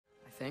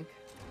think.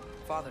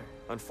 Father.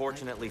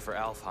 Unfortunately for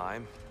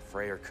Alfheim,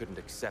 Freyr couldn't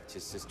accept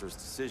his sister's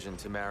decision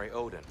to marry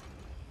Odin.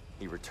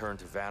 He returned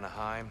to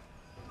Vanaheim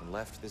and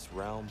left this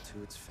realm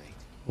to its fate.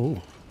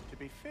 Oh. To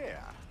be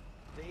fair,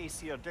 the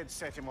Aesir did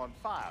set him on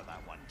fire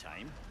that one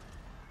time.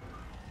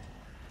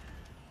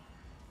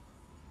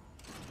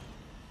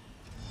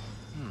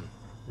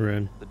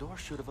 Rune. The door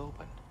should have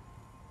opened.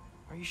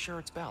 Are you sure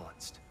it's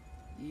balanced?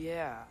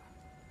 Yeah,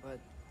 but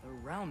the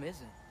realm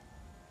isn't.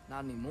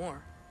 Not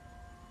anymore.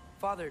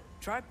 Father,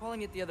 try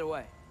pulling it the other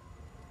way.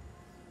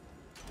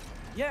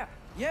 Yeah,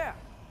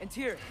 and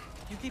Tyr,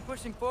 you keep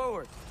pushing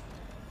forward.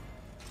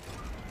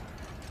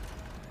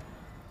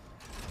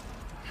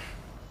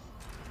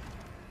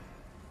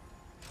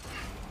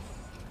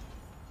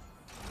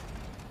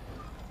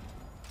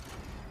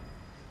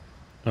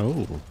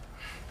 Oh.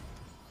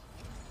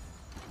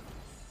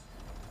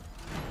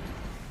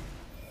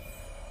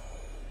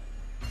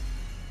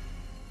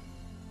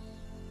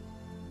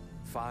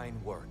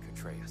 Fine work,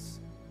 Atreus.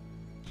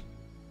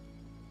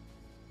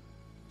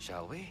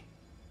 Shall we? And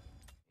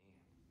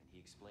he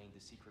explained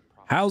the secret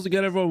How's it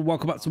going, everyone?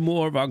 Welcome back to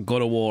more of our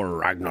God of War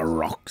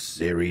Ragnarok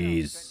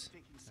series.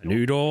 A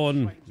new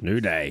dawn, new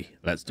day.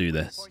 Let's do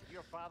this.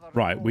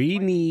 Right, we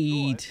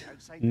need...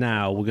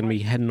 Now, we're going to be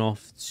heading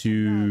off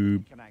to...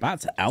 back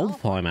to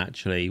Alfheim,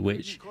 actually,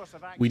 which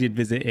we did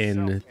visit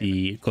in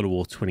the God of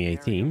War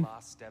 2018.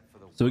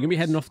 So we're going to be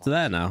heading off to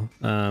there now.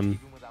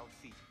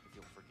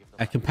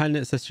 A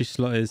companion accessory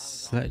slot is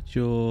select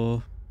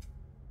your...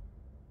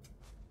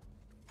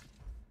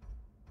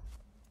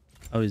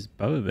 Oh, his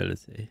bow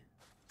ability.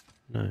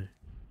 No.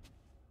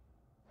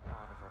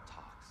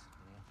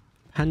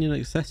 Companion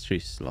accessory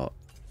slot.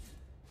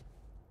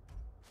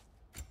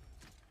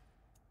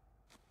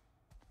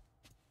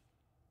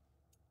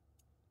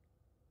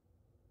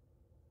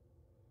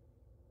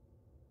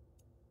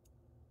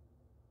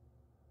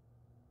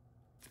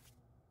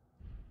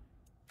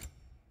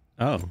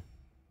 Oh.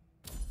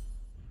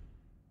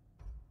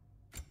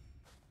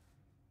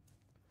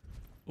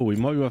 Oh, we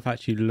might be worth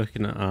actually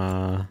looking at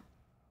our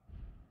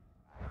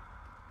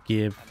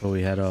gear before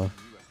we head off.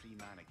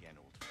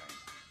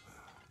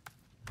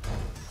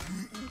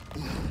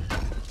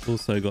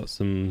 Also got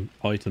some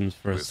items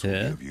for us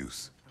here.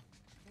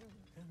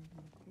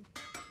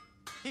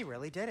 He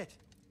really did it.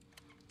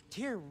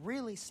 Tyr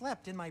really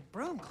slept in my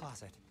broom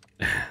closet.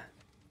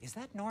 Is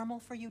that normal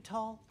for you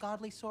tall,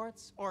 godly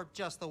sorts? Or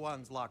just the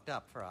ones locked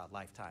up for a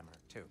lifetime or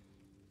two?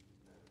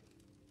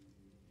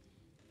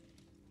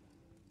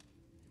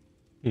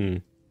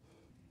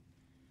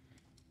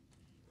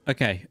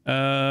 Okay,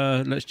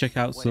 let's check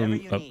out some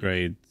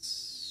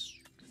upgrades.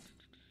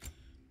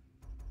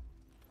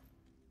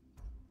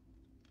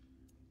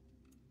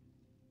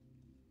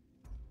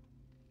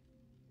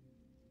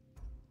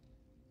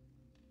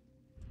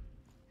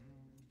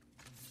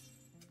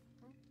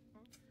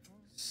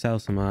 Sell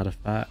some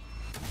artifact.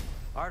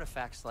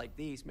 Artifacts like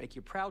these make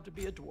you proud to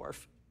be a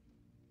dwarf.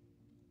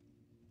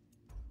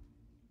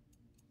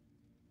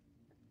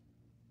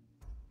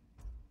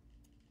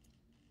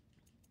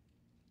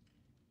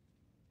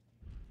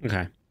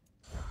 Okay.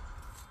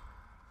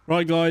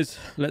 Right, guys,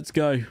 let's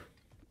go.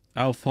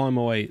 Alfheim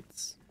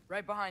awaits.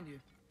 Right behind you.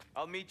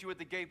 I'll meet you at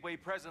the gateway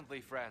presently,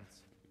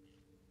 friends.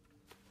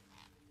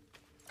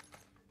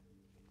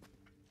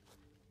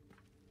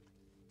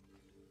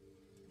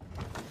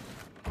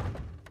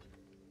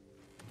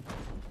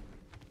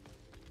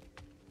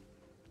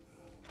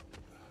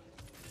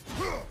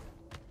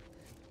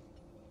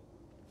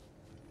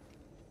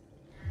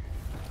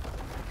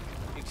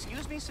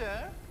 Excuse me,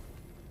 sir.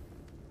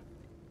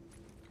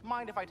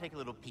 Mind if I take a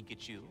little peek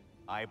at you?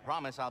 I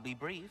promise I'll be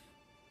brief.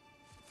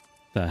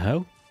 The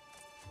hell?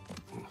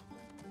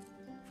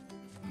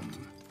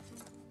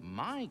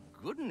 My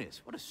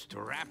goodness, what a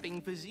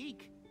strapping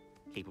physique.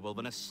 Capable of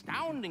an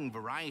astounding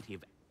variety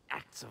of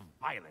acts of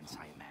violence,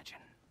 I imagine.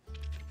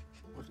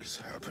 What is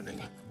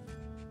happening?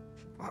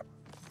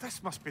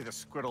 This must be the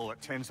squirrel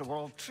that tends the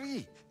world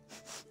tree.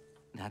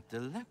 That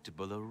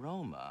delectable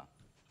aroma.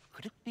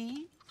 Could it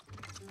be?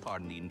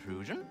 Pardon the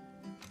intrusion.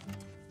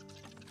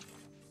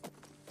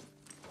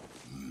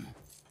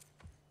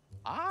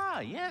 Ah,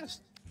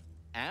 yes.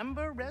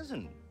 Amber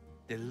resin.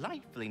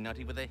 Delightfully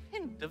nutty with a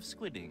hint of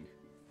squidding.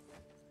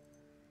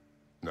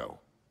 No.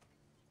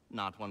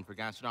 Not one for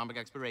gastronomic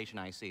exploration,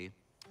 I see.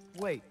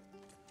 Wait,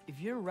 if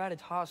you're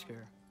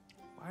RATATOSKR,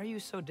 why are you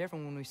so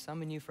different when we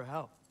summon you for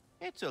help?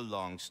 It's a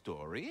long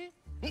story.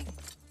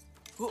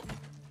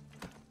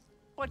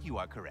 But you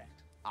are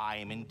correct. I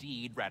am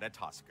indeed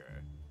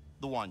RATATOSKR.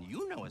 The one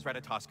you know as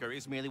RATATOSKR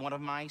is merely one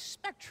of my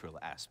spectral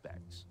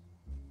aspects.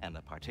 And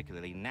a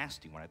particularly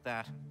nasty one at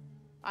that.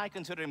 I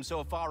consider him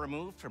so far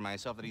removed from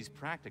myself that he's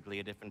practically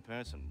a different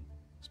person.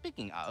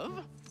 Speaking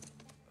of,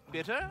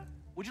 Bitter,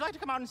 would you like to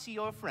come out and see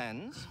your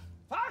friends?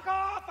 Fuck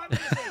off! I'm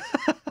busy!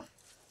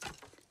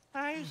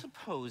 I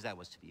suppose that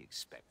was to be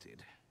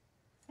expected.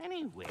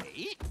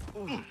 Anyway,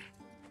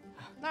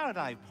 now that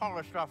I've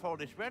polished off all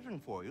this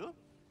resin for you,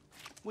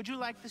 would you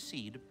like the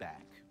seed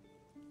back?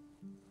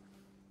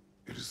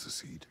 It is the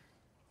seed.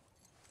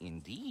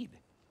 Indeed.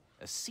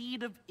 A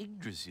seed of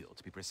Yggdrasil,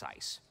 to be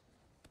precise.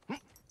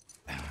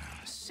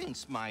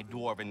 Since my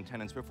dwarven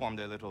tenants performed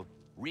their little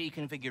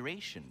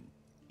reconfiguration,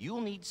 you'll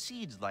need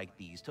seeds like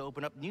these to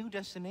open up new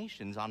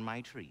destinations on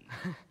my tree.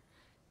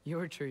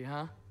 Your tree,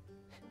 huh?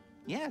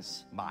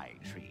 Yes, my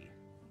tree.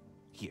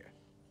 Here,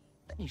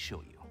 let me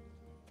show you.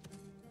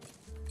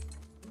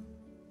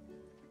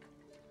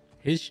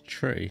 His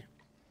tree.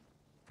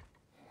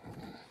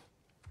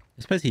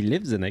 I suppose he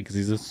lives in it because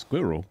he's a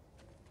squirrel.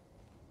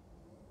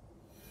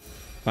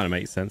 Kind of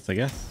makes sense, I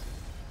guess.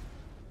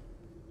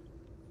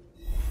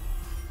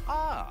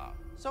 Ah,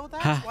 so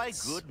that's why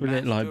Paths good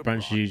relate like Master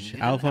branches. brought me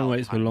to Alfheim the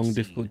waits for a long, Alfheim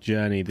difficult seed.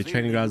 journey. The Clearly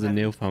training grounds you in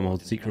haven't Nilfheim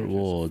hold fought secret encounters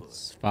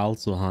rewards.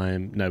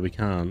 Falselheim. No, we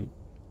can't.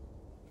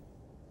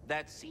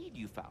 That seed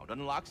you found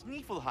unlocks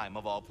Niflheim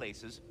of all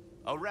places,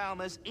 a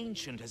realm as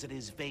ancient as it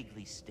is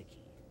vaguely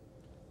sticky.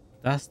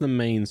 That's the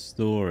main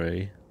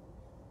story.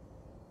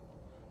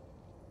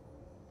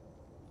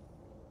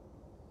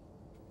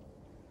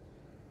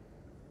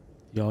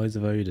 The Eyes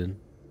of Odin.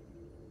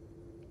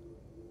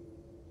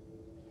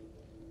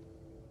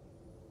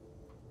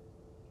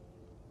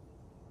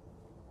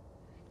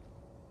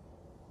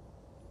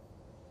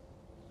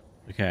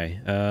 Okay,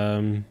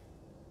 the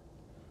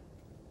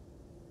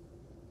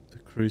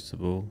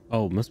Crucible.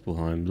 Oh,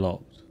 Muspelheim,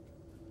 locked.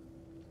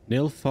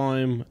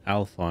 Nilfheim,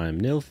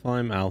 Alfheim.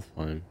 Nilfheim,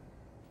 Alfheim.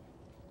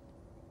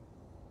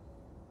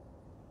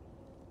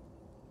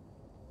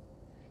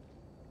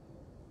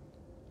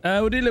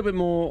 We'll do a little bit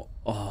more.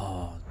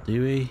 Oh,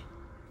 do we?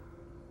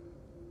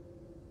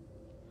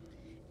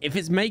 If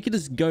it's making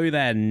us go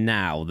there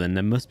now, then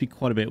there must be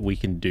quite a bit we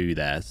can do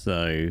there.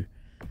 So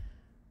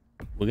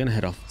we're gonna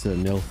head off to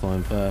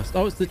Nilfheim first.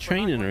 Oh, it's the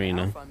training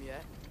arena.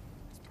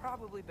 It's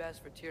probably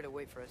best for Tyr to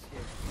wait for us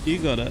here. You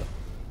got it.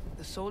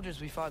 The soldiers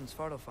we fought in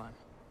Svartalfheim,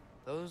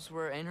 those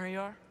were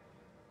Einherjar?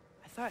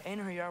 I thought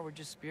Einherjar were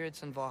just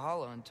spirits in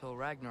Valhalla until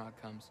Ragnarok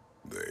comes.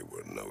 They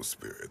were no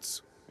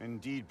spirits.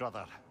 Indeed,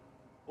 brother.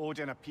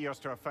 Odin appears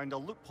to have found a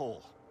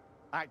loophole.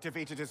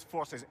 Activated his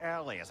forces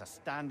early as a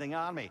standing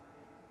army.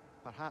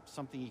 Perhaps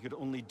something he could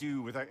only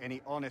do without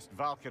any honest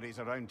Valkyries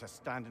around to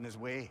stand in his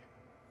way.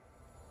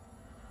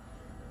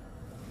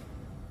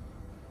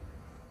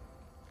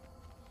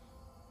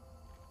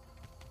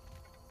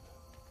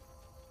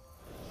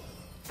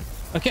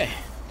 Okay.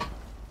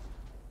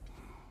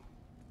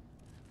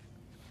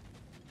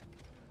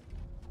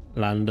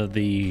 Land of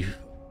the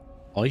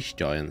Ice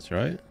Giants,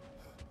 right?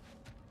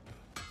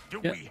 Do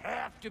Yep. we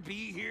have to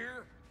be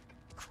here?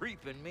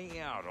 Creeping me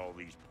out, all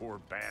these poor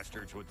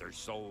bastards with their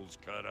souls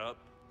cut up.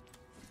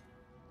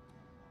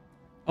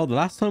 Oh, the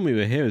last time we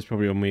were here was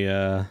probably when we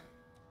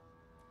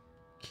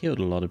killed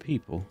a lot of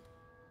people.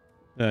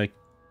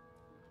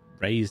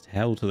 Raised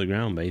hell to the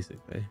ground,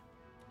 basically.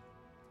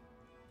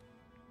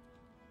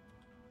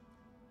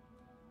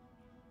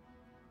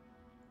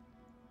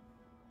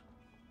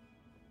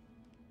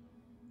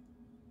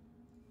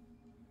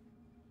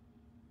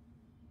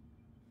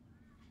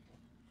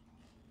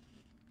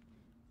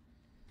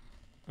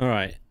 All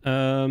right.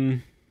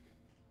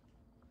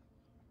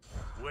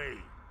 Wait,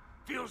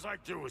 feels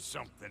like there was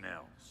something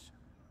else.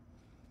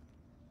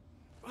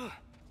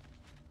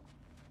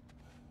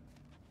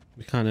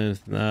 We can't do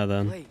anything there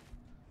then. Wait,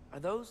 are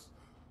those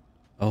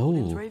Oh.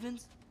 Odin's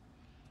ravens?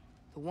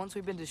 The ones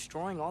we've been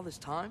destroying all this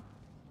time?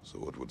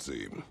 So it would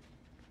seem.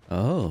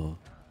 Oh.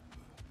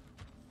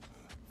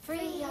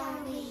 Free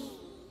are we,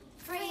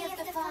 free of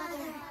the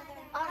Father.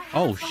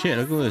 Oh shit!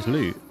 Look at all this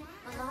loot.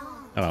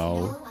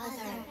 Hello.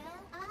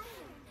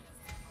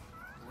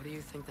 What do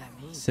you think that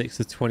means? 6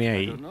 of 28.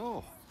 I don't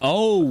know.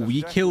 Oh, There's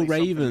you kill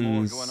definitely something more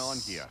ravens. going on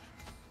here.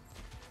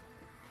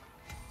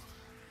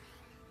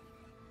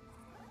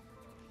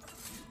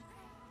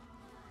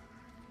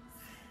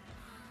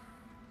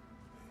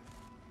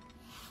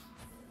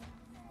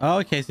 Oh,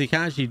 okay, so you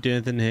can't actually do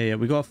anything here.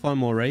 We gotta find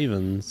more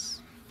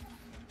ravens.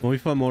 When we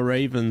find more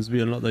ravens,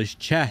 we unlock those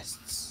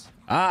chests.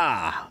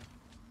 Ah!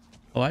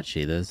 Oh,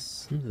 actually, there's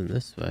something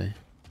this way.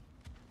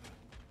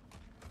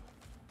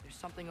 There's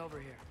something over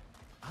here.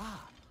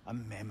 Ah, a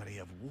memory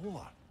of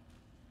war.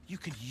 You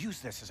could use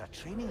this as a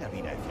training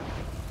arena if you like.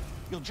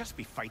 You'll just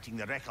be fighting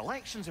the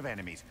recollections of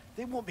enemies.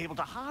 They won't be able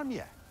to harm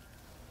you.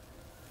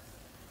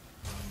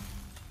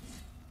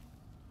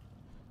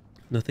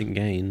 Nothing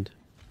gained.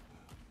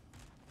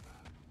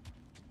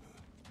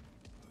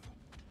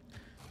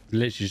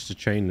 Literally just a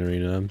training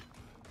arena.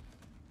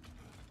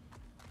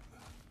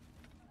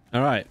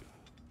 All right.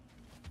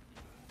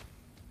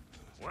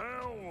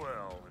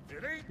 Well, if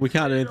it ain't We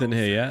can't do anything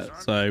here yet,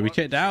 so we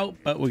checked out,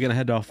 but we're gonna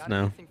head off Got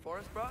now anything for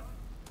us, bro?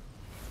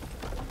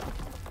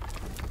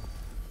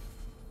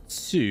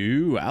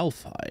 to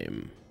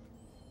Alfheim.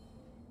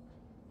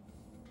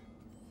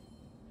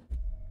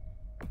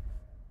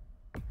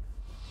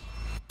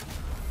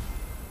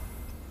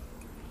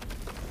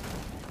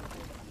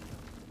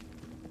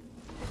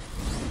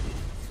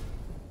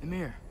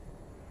 Emir,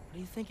 what do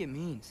you think it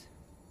means?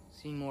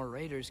 Seeing more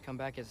raiders come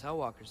back as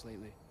Hellwalkers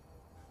lately.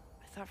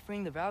 I thought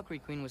freeing the Valkyrie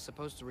Queen was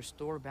supposed to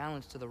restore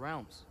balance to the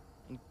realms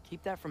and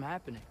keep that from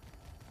happening.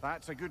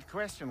 That's a good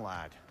question,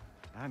 lad.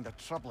 And a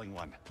troubling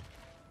one.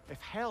 If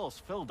hell's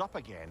filled up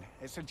again,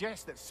 it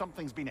suggests that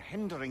something's been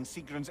hindering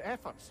Sigrun's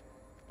efforts.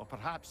 Or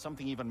perhaps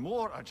something even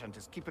more urgent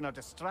is keeping her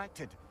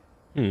distracted.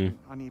 And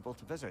unable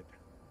to visit.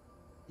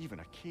 Even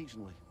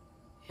occasionally.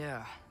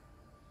 Yeah.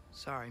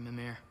 Sorry,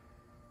 Mimir.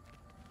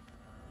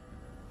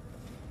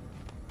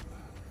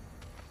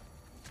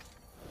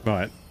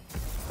 Right.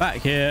 Back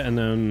here and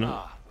then...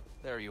 Ah,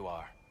 there you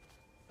are.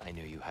 I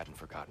knew you hadn't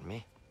forgotten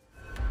me.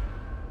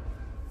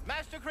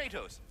 Master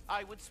Kratos,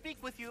 I would speak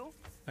with you.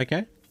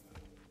 Okay.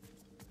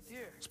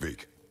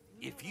 Speak.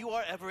 If you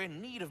are ever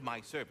in need of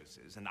my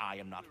services and I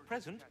am not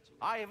present,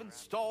 I have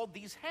installed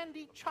these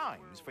handy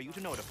chimes for you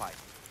to notify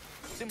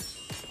me.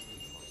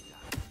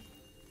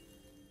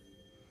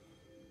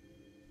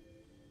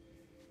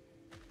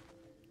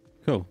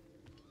 Cool.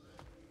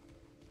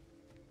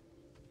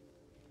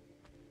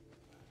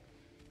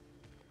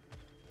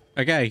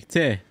 Okay,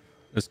 Tyr.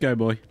 Let's go,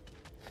 boy.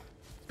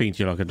 Speaking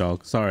to you like a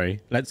dog. Sorry.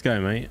 Let's go,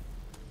 mate.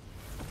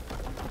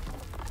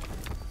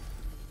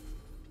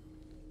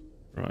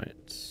 Right.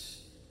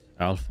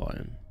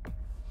 Alfheim.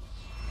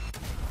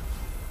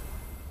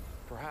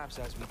 Perhaps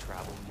as we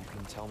travel, you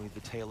can tell me the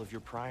tale of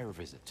your prior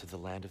visit to the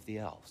land of the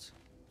elves.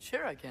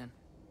 Sure I can.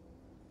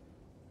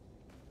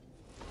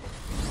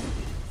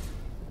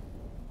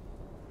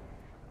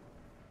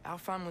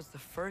 Alfheim was the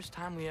first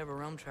time we ever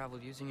realm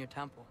traveled using your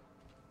temple.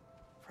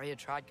 Freya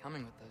tried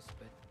coming with us,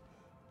 but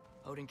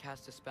Odin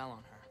cast a spell on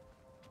her.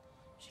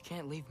 She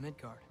can't leave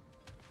Midgard.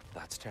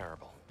 That's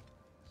terrible.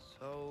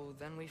 So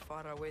then we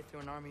fought our way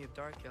through an army of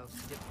dark elves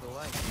to get to the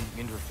light.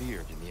 You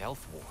interfered in the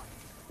elf war.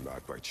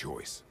 Not by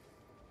choice.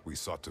 We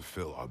sought to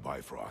fill our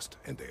Bifrost,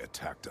 and they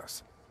attacked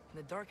us.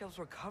 And the dark elves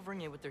were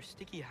covering it with their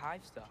sticky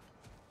hive stuff.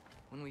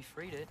 When we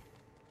freed it,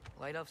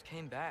 light elves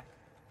came back.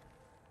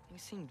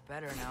 Things seemed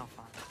better in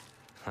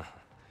Alfheim.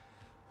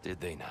 Did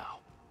they now?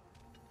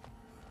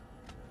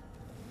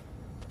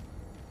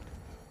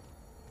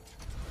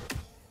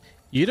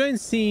 You don't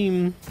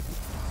seem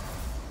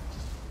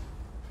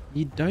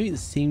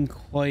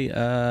quite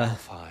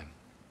Alfheim.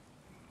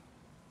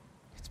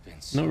 It's been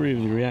so not really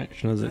the long.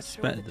 reaction I was Not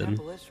sure where the expecting.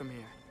 temple is from here,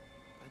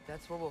 but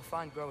that's where we'll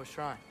find Groa's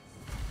shrine.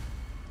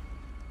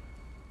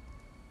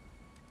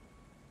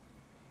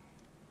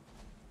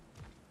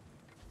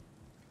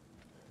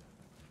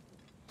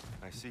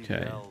 I see Okay.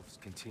 the elves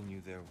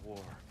continue their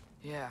war.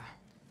 Yeah,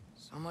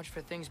 so much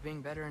for things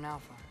being better in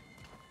Alfheim.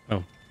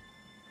 Oh,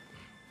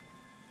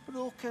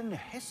 Broken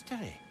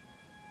history.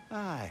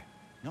 Aye,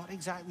 not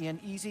exactly an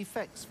easy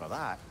fix for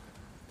that.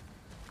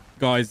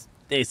 guys,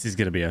 this is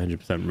going to be a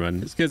 100%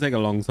 run. It's going to take a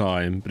long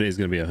time, but it is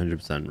going to be a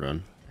 100%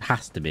 run. It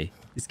has to be.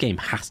 This game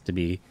has to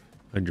be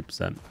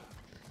 100%.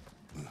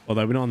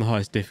 Although we're not on the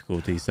highest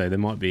difficulty, so there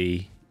might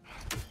be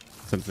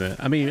something.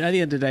 I mean, at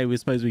the end of the day, we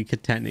suppose we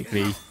could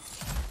technically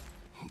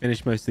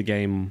finish most of the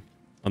game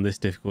on this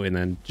difficulty and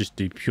then just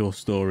do pure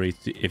story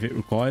if it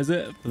requires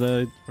it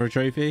for a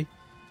trophy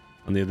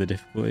on the other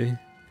difficulty. Can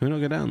we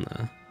not go down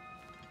there?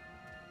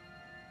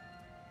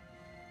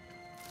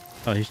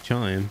 Oh, his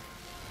chime.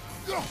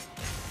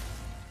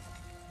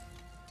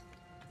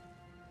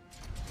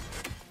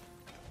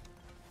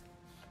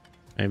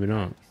 Maybe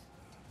not.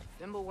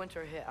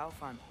 Fimbulwinter hit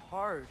Alfheim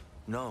hard.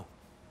 No.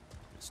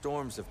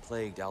 Storms have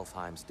plagued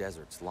Alfheim's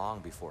deserts long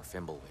before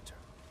Fimbulwinter.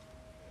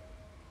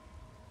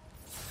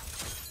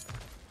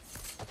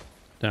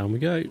 Down we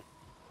go.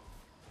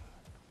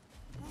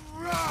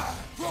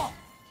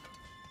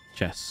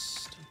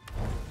 Chest.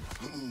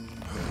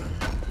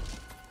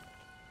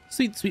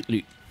 Sweet, sweet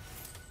loot.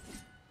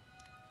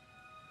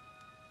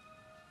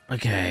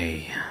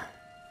 Okay.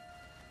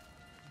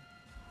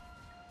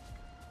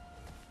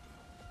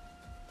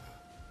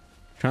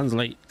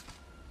 Translate.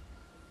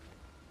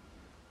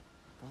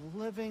 The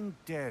living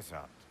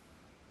desert.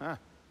 Huh.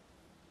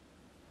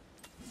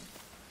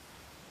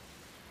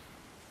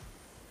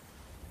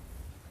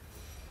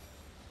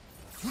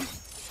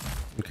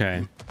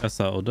 Okay, that's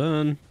that all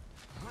done.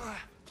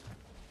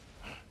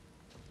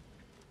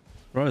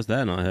 Surprised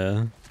they're not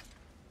here.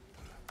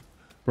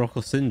 Brock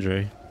or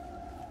Sindri.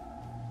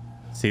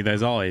 See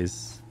those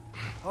eyes?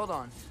 Hold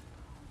on.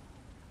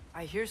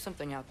 I hear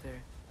something out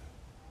there.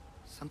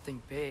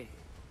 Something big.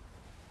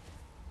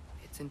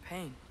 It's in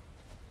pain.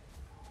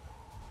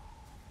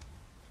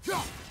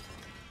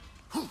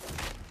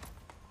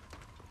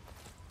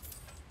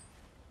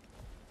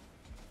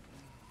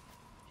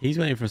 He's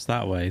waiting for us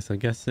that way, so I'm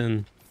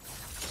guessing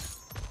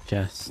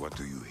chest. What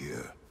do you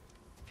hear?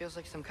 Feels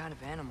like some kind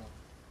of animal.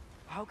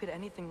 How could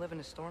anything live in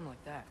a storm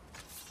like that?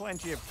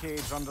 Plenty of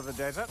caves under the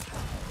desert.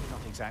 Not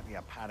exactly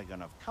a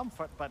paragon of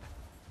comfort, but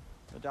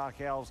the Dark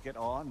Elves get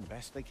on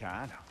best they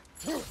can.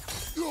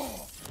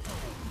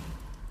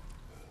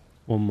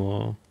 One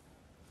more.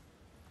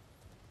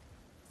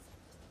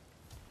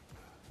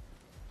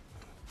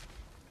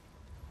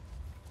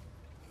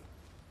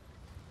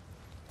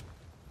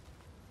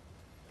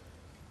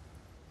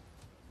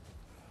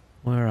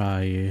 Where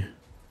are you?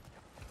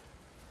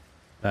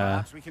 There.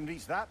 Perhaps we can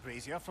reach that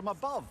brazier from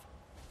above.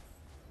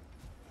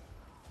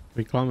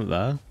 We climb up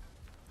there.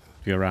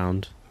 Go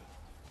around.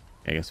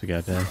 I guess we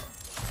got there.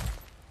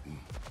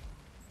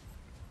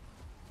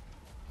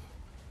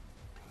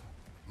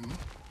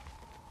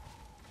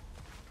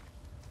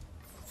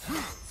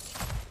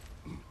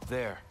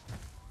 There,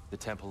 the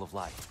Temple of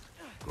Light.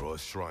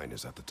 Groa's shrine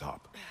is at the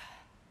top.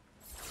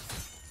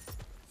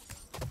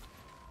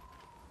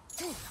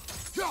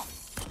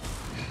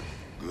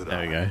 Good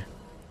There we eye. go.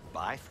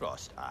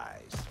 Bifrost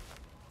eyes.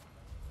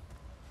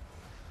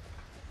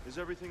 Is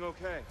everything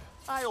okay?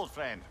 Aye, old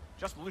friend.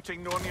 Just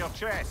looting no near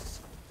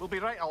chests. We'll be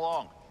right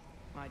along.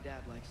 My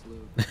dad likes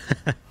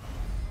lube.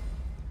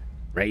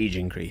 Rage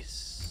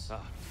increase.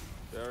 Ah,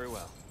 very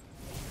well.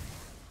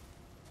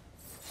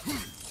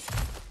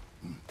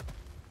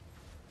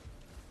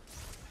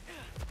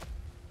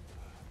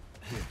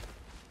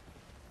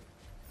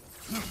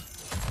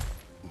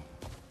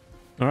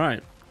 All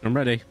right, I'm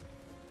ready.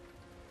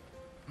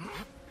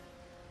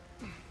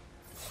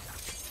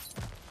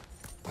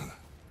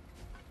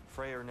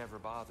 Freyr never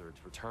bothered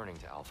returning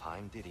to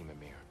Alfheim, did he,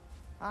 Mimir?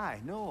 Aye,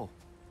 no.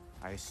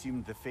 I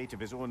assumed the fate of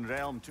his own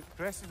realm took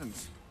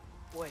precedence.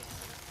 Wait,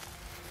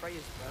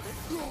 Freya's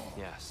brother?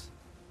 Yes.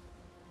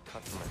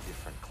 Cut from a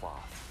different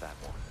cloth, that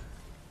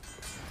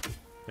one.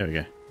 There we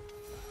go.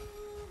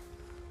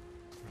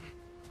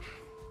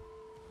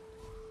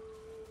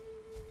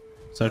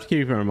 So I have to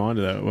keep a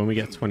reminder that when we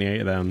get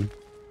 28 of them,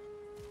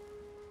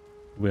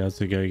 we'll have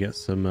to go get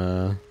some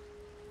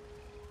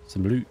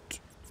loot.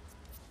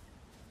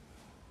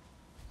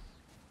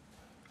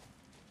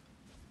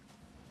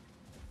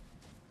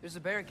 There's a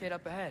barricade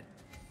up ahead.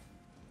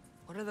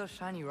 What are those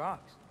shiny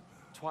rocks?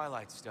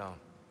 Twilight Stone.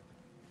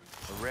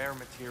 A rare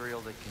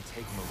material that can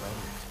take millennia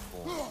to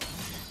form.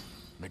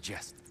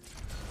 Majestic.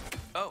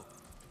 Oh!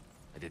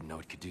 I didn't know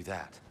it could do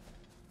that.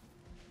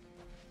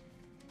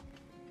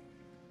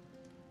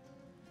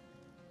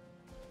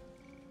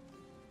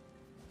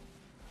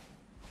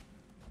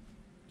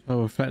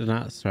 Oh, reflect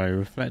that. Sorry,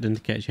 reflect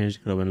indicate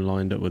change color when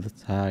lined up with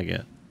the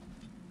target.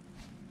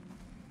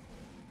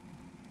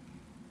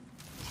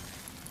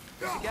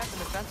 There's a gap in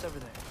the fence over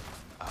there.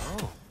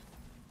 Oh.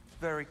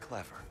 Very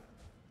clever.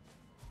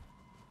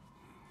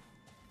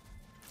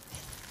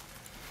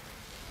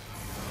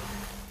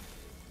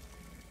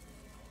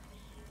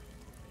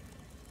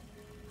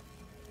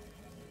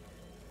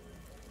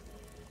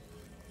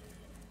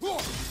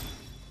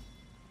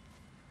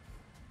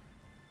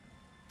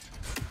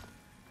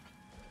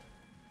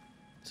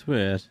 It's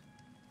weird.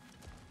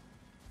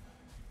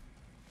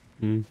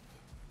 Hmm.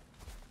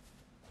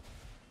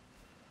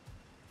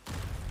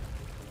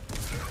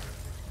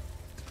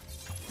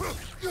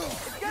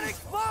 It's getting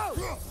close!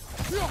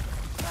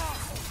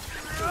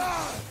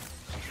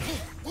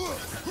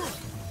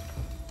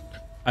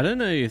 I don't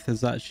know if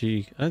there's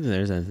actually. I don't think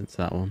there is anything to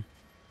that one.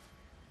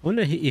 I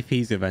wonder if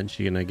he's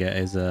eventually gonna get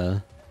his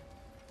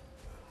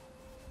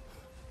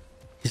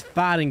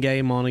fighting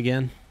game on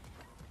again.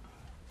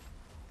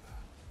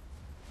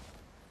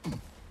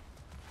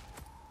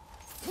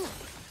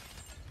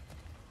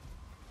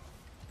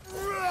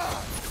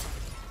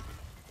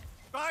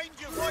 Behind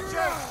you, watch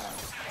out!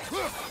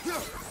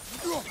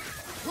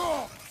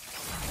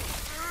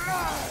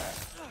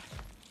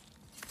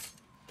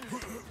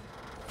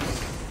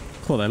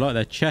 Cool, they like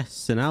their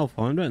chests in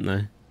Alfheim, don't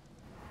they?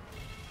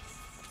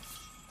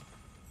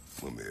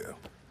 Mimir.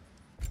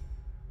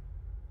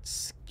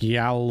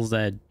 Skjal's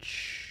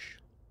Edge.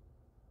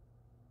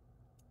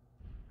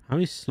 How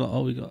many slot?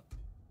 Oh, we got.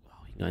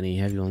 Oh, we got any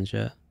heavy ones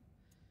yet?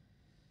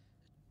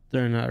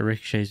 Throwing out a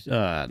ricochet.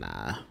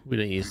 Nah, we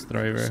don't use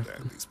thrower.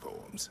 Understand these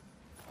poems.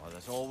 Oh,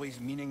 there's always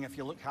meaning if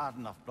you look hard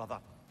enough, brother.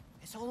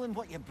 It's all in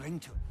what you bring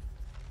to it.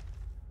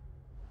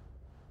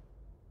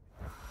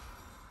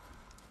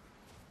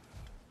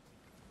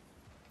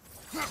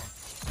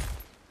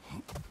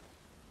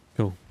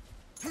 Cool.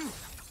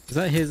 Is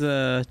that his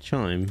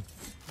chime?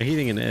 I keep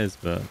thinking it is,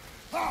 but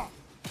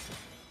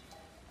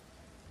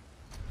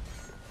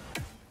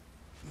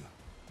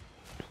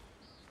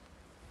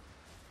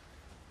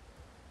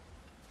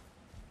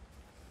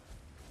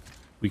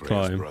we Freyr's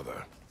climb.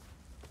 brother.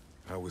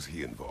 How was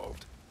he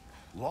involved?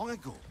 Long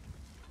ago,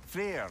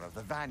 Freyr of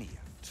the Vanir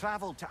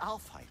traveled to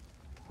Alfheim,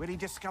 where he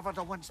discovered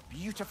a once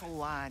beautiful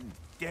land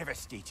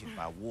devastated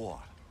by war.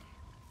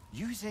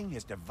 Using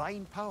his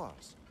divine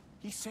powers,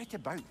 he set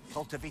about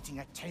cultivating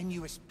a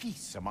tenuous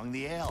peace among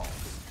the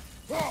elves.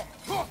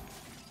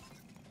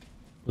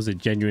 Was it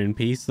genuine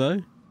peace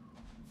though?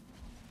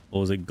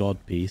 Or was it God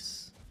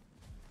peace?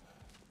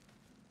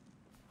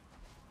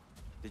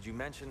 Did you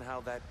mention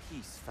how that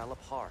piece fell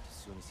apart as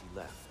soon as he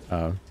left?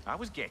 Oh, I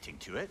was getting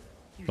to it.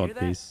 You God hear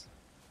that? peace.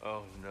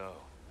 Oh no.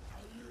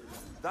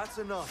 That's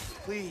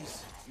enough,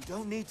 please. You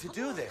don't need to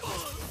do this.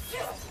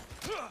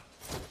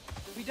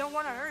 We don't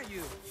want to hurt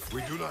you.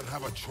 We do not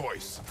have a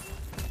choice.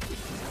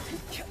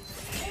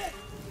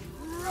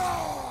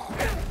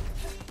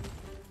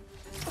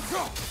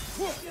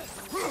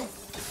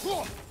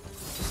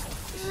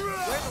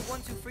 We're the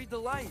ones who freed the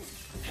light.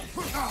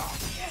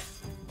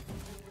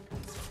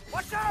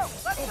 Watch out!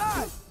 Left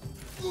side!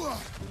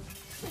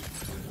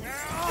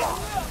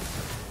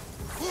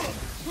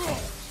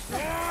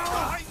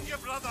 Behind you,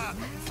 brother!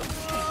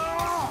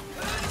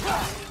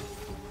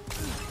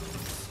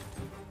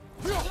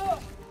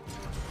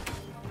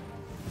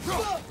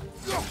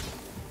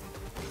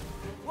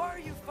 Why are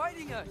you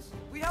fighting us?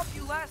 We helped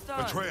you last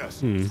time.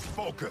 Atreus,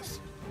 focus.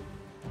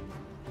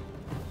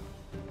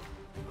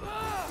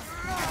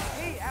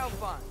 Hey,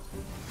 Alphonse.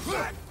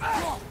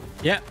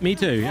 Yeah, me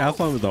too.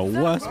 Alpha was the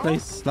worst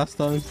place last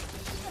time.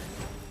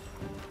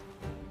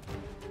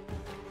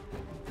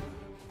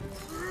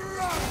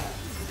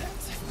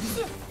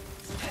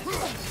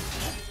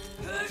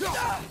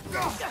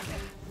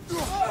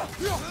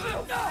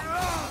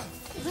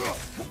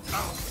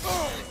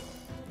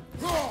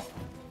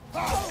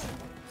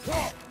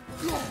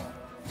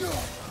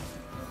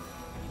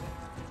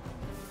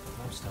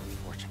 Most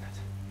unfortunate.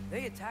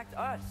 They attacked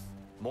us.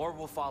 More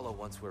will follow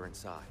once we're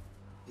inside.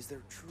 Is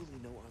there truly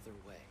no other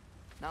way?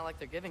 Not like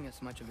they're giving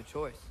us much of a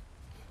choice.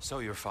 So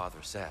your father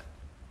said.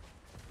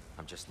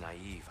 I'm just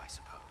naive, I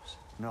suppose.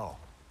 No.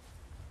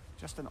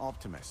 Just an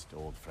optimist,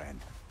 old friend.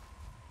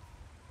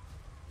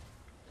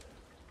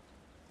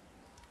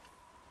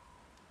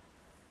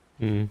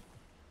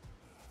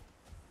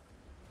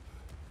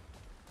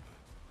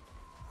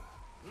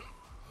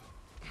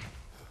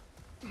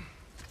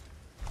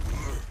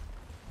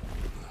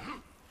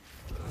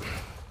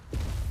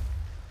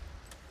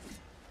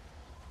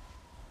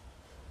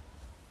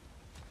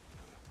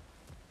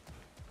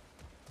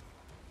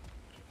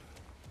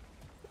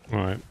 All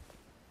right.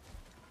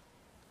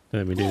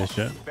 Let me do this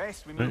shit.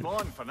 Best we move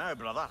on for now,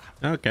 brother.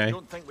 Okay. I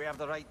don't think we have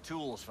the right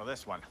tools for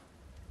this one.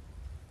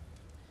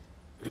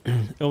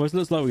 Almost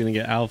looks like we're gonna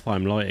get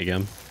Alfheim light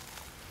again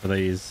for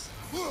these.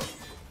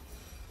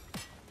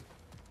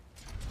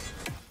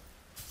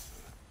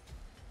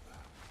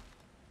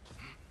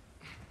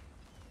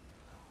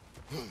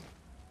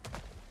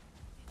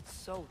 It's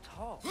so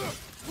tall.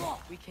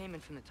 We came in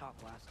from the top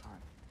last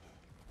time.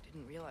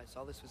 Didn't realize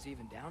all this was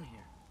even down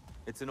here.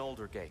 It's an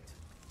older gate,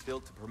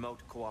 built to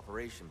promote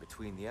cooperation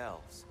between the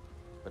elves,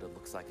 but it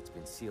looks like it's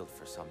been sealed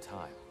for some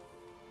time.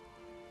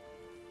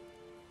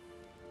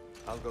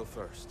 I'll go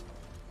first.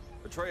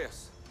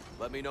 Atreus,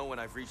 let me know when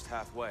I've reached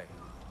halfway.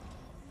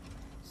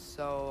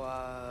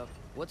 So,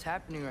 what's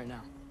happening right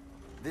now?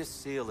 This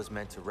seal is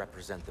meant to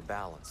represent the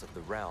balance of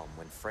the realm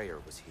when Freyr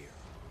was here.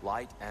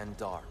 Light and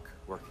dark,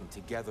 working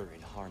together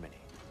in harmony.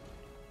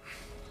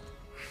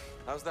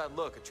 How's that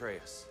look,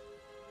 Atreus?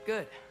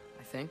 Good,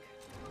 I think.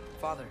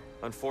 Father.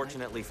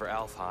 Unfortunately for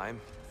Alfheim,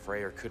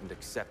 Freyr couldn't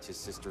accept his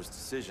sister's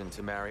decision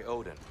to marry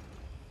Odin.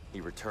 He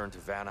returned to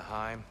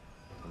Vanaheim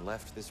and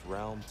left this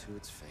realm to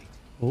its fate.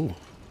 Oh.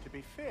 To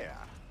be fair,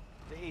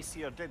 the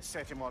Aesir did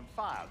set him on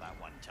fire that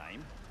one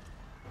time.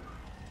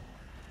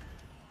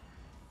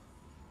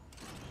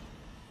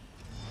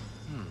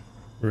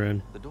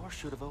 Rune. The door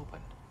should have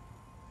opened.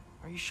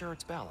 Are you sure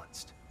it's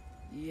balanced?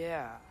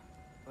 Yeah,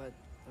 but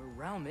the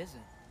realm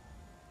isn't.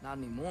 Not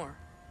anymore.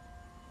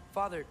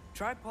 Father,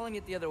 try pulling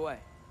it the other way.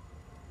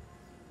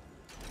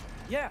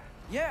 Yeah,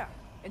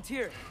 and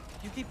Tyr,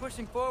 you keep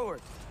pushing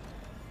forward.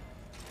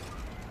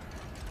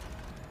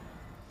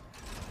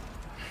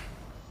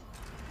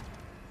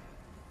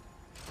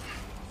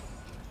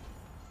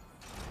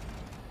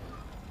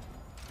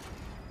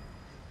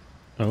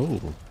 Oh.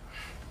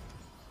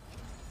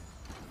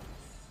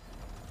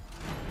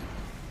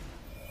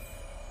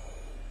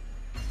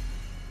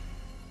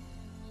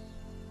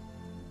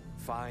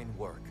 Fine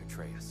work,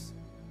 Atreus.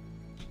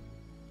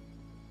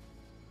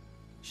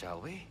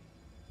 Shall we?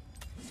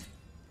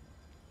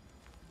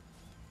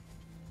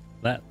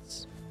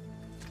 Let's.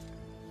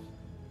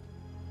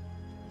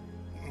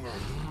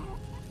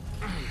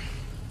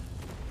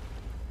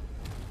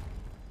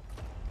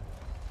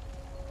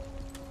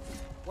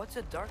 What's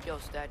a Dark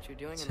Elf statue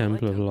doing in the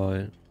Temple of Light?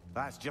 Light.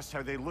 That's just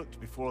how they looked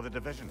before the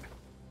division.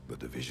 The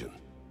division.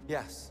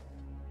 Yes.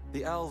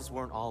 The elves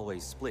weren't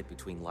always split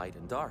between light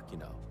and dark, you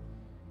know.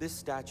 This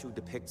statue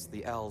depicts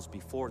the elves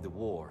before the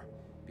war,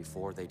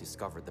 before they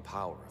discovered the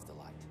power of the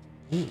light.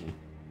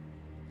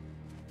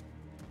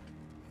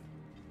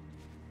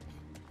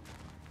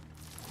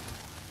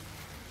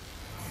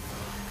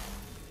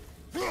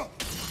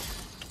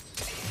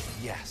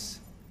 Yes.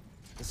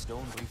 The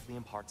stone briefly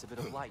imparts a bit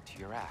of light to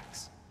your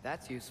axe.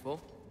 That's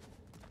useful.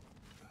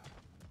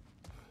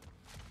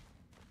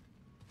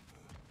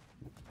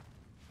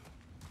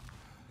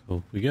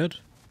 Cool. We good?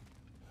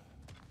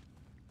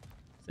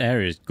 This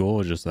area is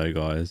gorgeous though,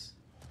 guys.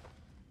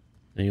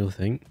 And you'll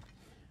think.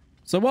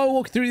 So while we're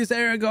walking through this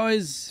area,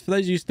 guys, for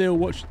those of you still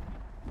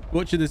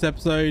watching this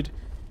episode,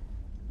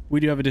 we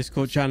do have a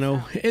Discord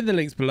channel in the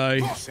links below.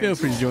 Feel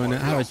free to join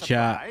it, have a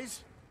chat,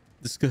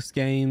 discuss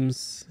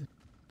games,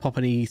 pop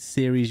any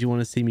series you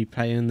want to see me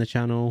play in the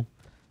channel.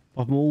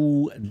 Pop them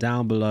all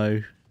down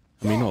below.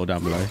 I mean, not all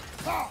down below.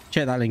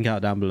 Check that link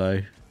out down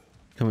below.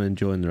 Come and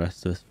join the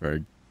rest of us for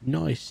a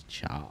nice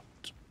chat.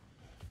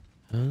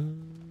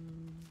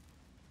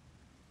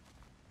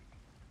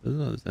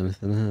 There's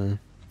anything here.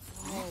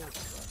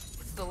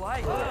 It's the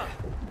light.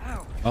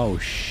 Ow. Oh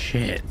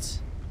shit.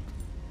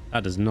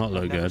 That does not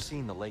look I've never good.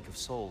 seen the Lake of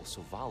Souls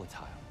so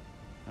volatile.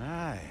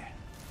 Aye.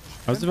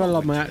 I was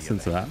developing my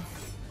accent to that.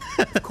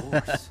 Of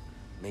course,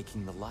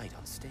 making the light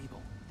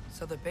unstable.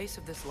 So the base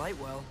of this light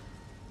well,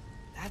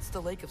 that's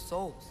the Lake of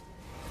Souls.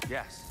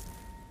 Yes.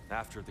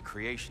 After the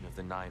creation of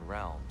the 9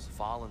 realms,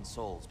 fallen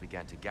souls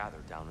began to gather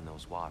down in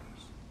those waters.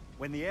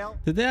 When the elf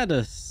Did they add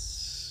a...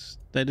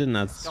 They didn't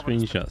add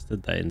screenshots,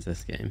 did they, in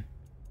this game?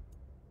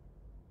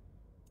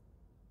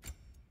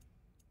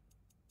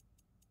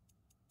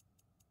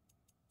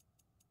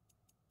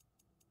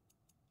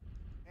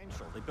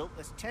 they built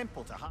this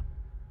temple to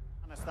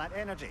harness that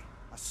energy.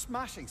 A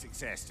smashing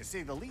success, to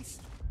say the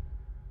least.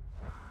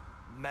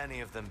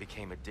 Many of them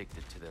became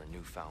addicted to their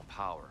newfound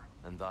power,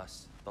 and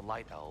thus the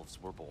Light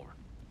Elves were born.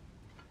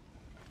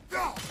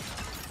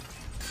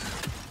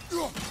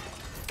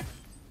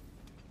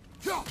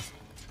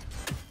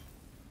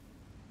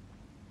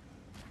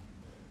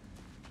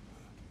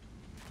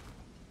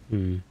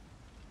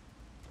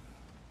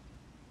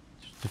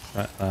 Just the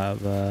fact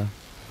that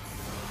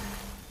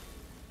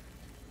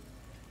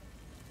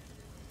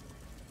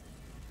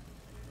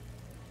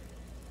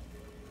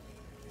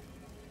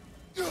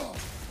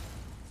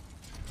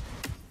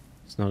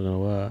it's not gonna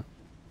work.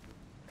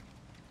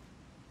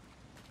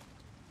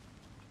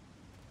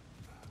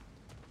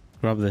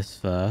 Grab this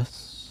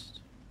first.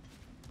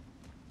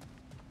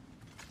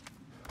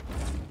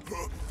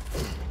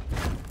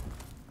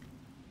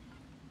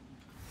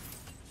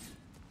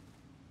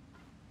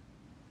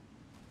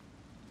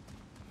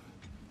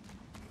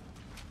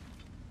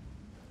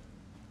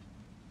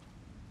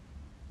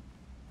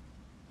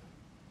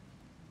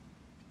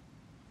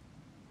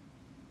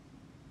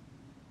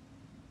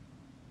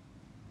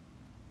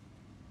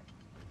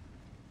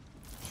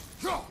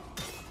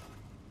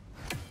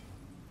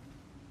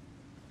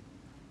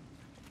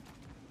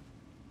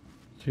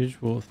 Should we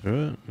just walk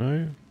through it?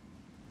 No?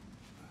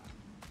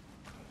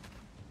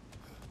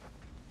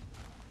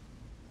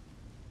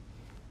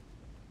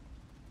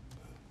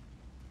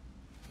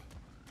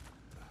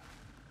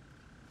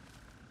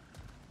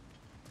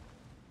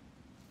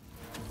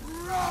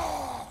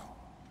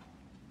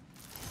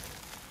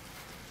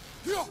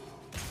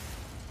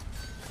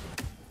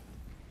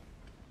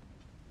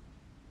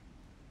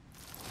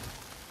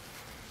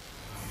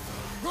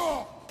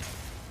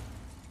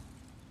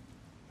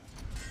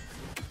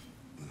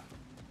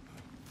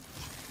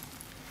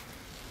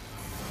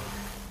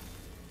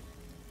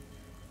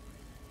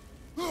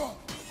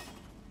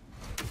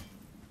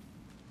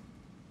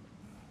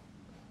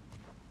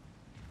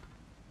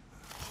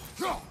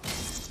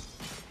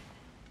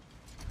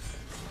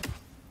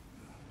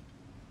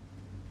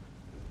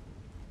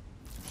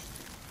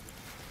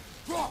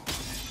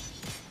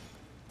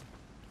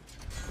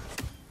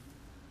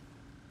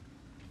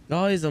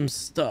 Guys, I'm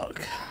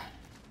stuck.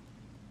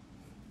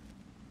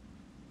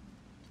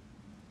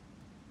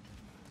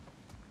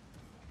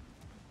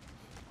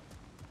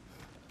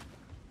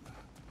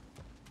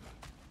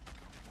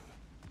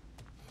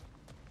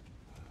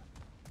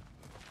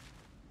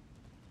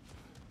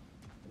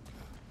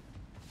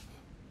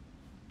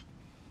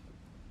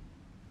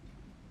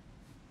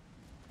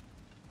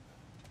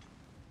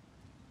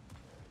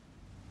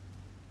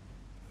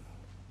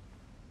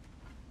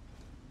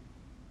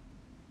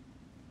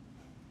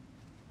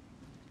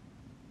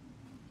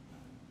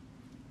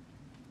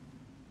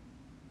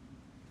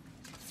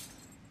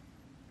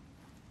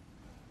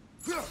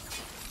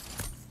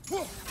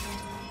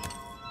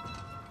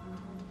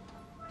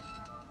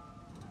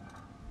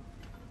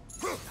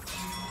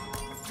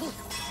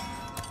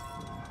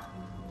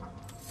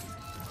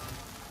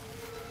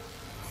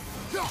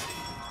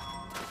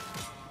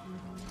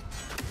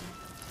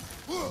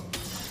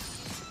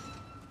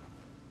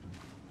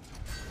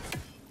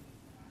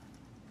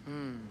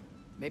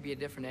 Maybe a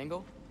different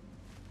angle?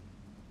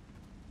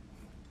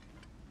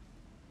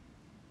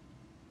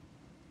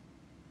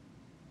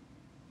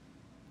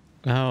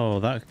 Oh,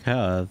 that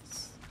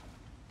curves.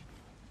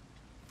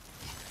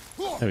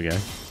 There we go.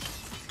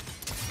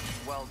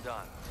 Well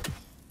done.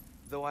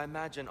 Though I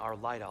imagine our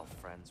Light Elf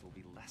friends will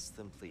be less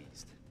than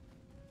pleased.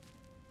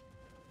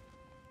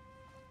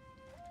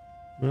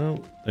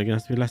 Well, they're gonna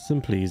have to be less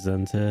than pleased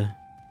then to...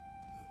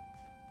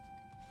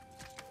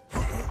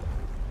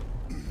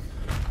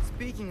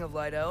 Speaking of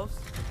Light Elves,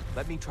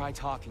 let me try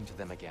talking to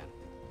them again.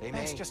 They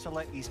may... Best just to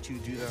let these two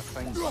do their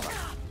thing.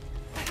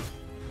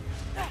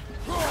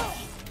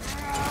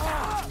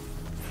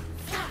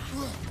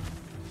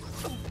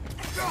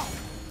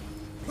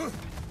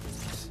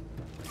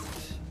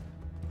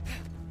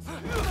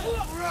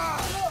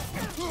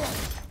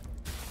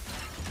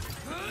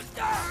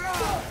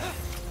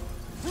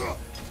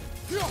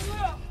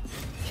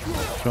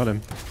 Got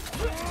him.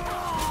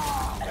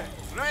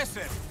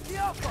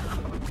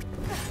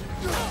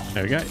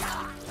 There we go.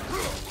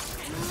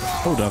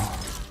 Hold on.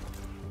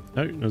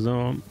 No, there's no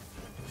arm.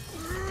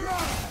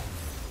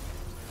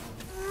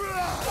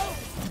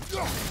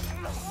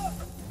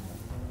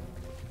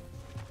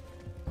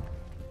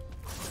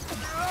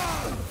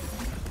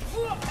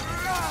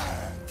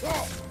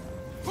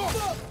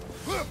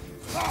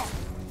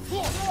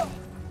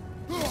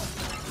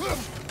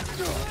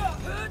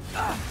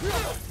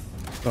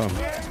 Boom.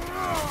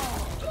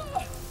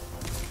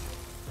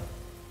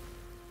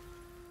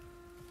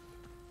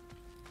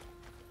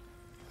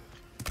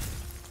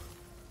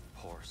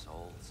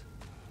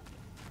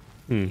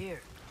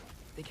 Here,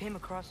 they came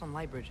across some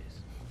light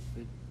bridges,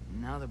 but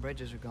now the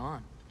bridges are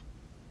gone.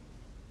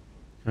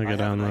 Can I go have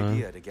down an there?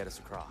 idea to get us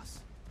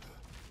across.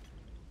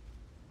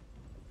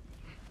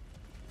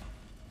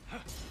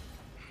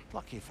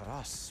 Lucky for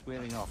us,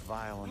 swearing off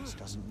violence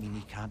doesn't mean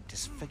he can't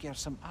disfigure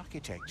some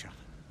architecture.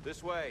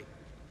 This way.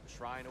 The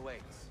shrine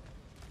awaits.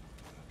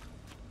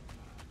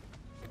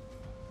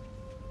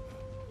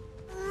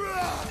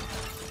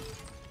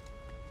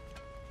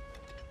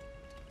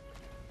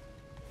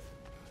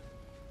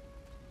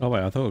 Oh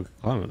wait, I thought we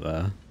could climb up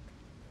there.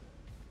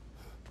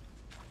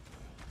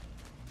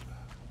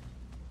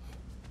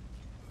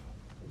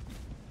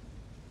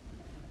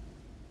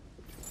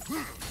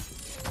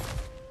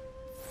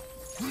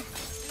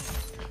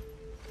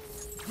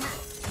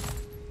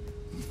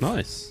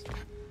 Nice.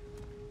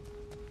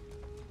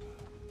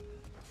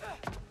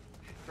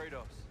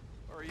 Kratos,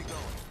 where are you going?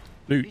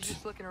 Loot. He's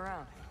just looking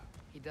around.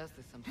 He does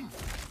this sometimes.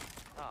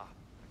 Ah,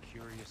 a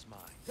curious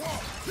mind.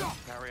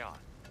 Carry on.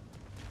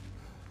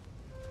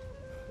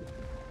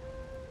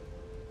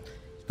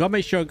 Gotta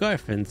make sure I got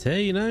everything here,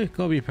 you know?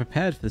 Gotta be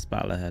prepared for this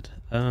battle ahead.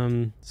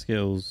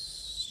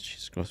 Skills.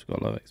 Jesus Christ, we've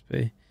got a lot of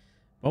XP.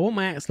 But I want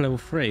my axe level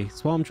 3,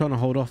 so I'm trying to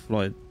hold off.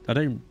 Like, I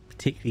don't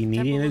particularly need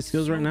any of those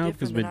skills right now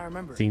because we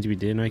seem to be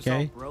doing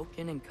okay.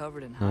 Broken and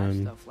covered in hive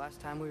stuff last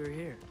time we were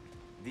here.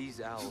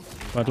 These elves.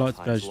 I'd like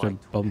to be able to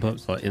bump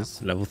up like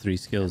its level 3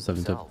 skills,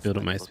 having to build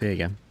up my XP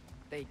again.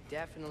 They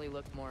definitely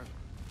look more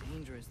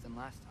dangerous than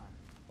last time.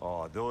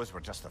 Oh, those were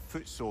just the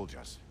foot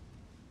soldiers.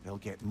 They'll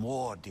get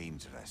more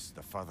dangerous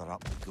the further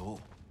up we go.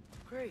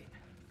 Great.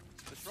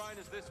 The shrine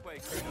is this way,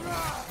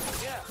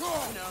 Kratos. Yeah, you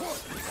know,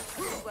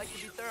 I'd like to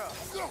be thorough.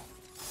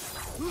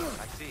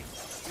 I see.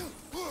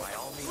 By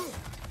all means.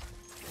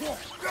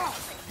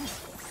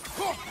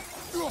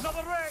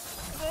 Another wreck!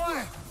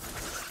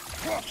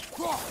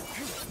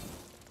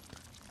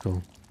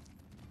 Cool.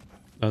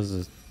 That was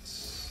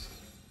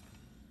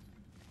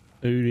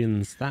a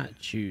Odin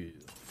statue.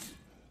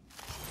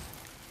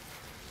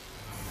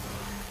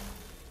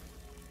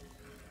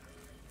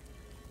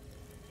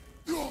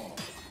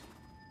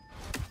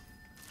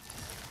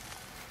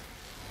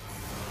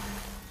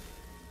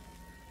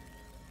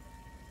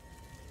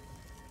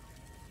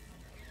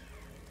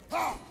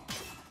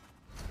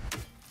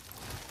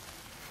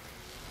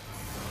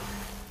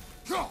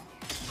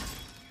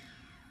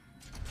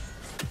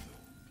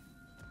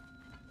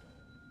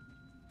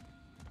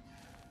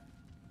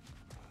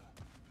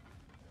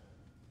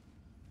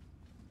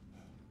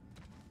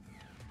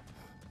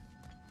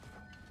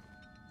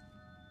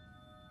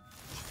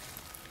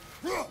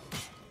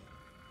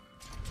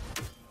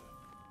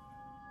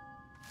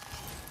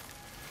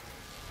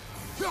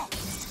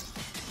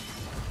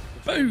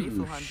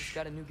 Niflheim just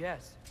got a new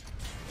guest.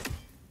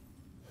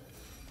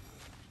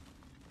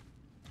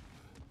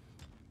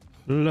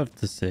 Love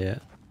to see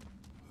it.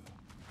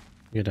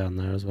 Go down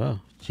there as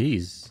well.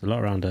 Jeez, a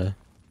lot around here.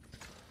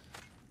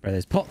 Where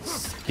there's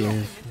pots. Give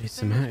me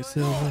some hack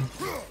silver.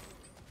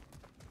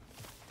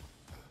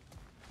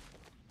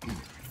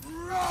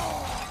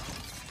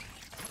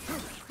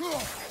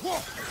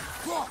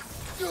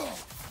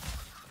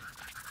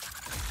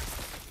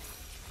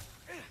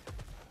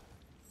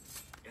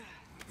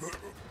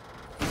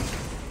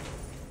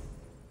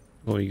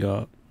 What we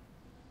got?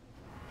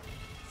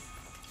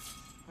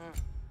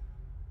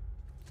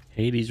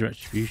 Hades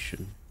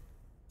Retribution.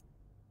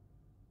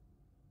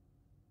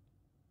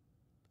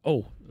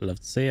 Oh, love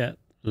to see it.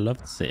 Love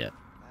to see it.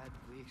 Glad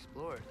we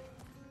explored.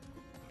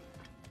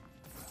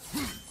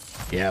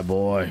 Yeah,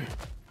 boy.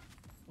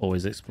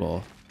 Always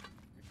explore.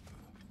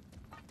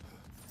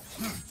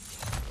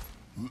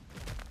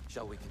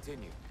 Shall we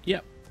continue?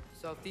 Yep.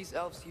 So if these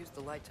elves use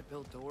the light to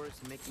build doors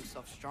and make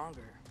themselves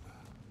stronger,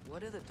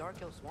 what do the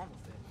Dark Elves want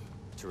with it?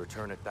 To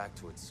return it back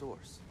to its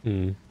source.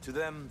 Mm. To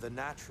them, the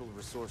natural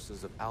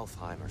resources of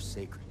Alfheim are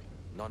sacred,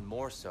 none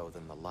more so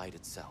than the light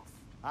itself.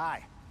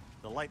 Aye,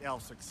 the Light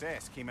Elf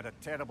success came at a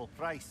terrible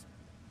price.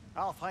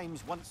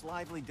 Alfheim's once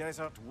lively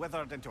desert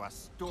withered into a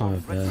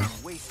storm-ridden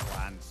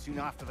wasteland soon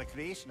after the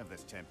creation of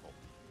this temple.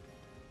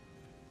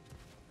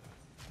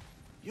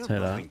 You're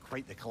building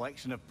quite the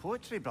collection of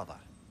poetry, brother.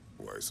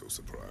 Why so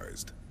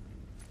surprised?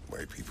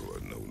 My people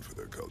are known for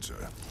their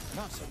culture.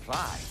 Not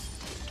surprised.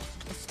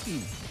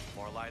 Esteem.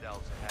 More light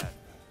elves ahead.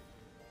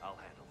 I'll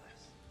handle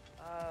this.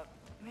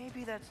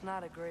 Maybe that's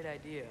not a great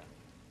idea.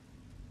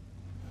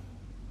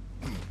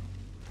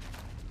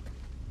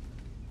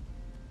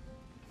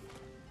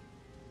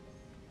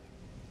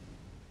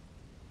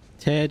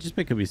 Tear, just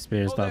pick up your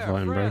spear and start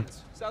fighting, bro.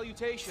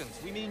 Salutations.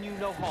 We mean you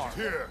no harm.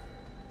 Here.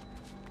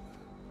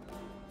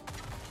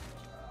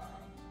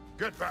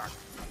 Get back.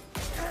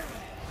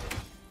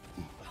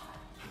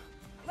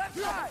 Left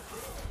side!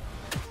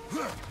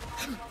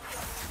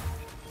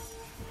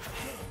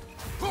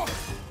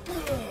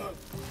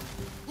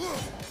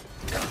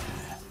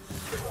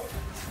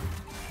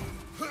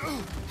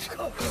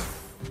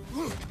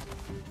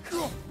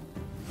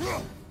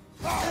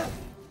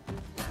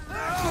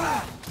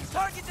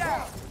 Target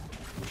down!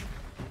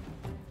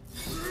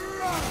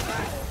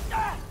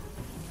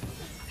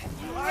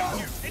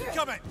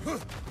 Incoming!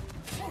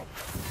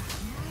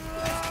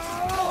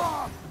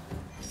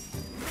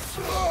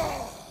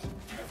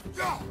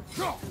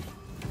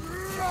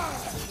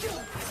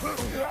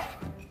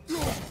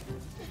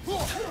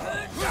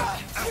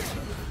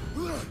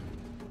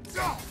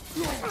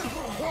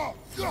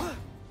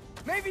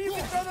 Maybe you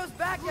can throw those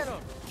back at him.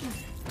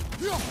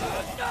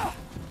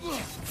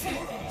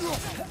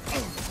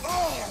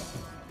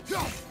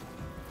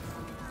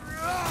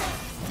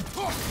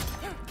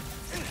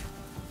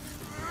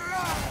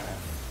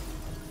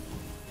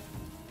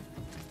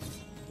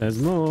 There's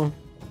more.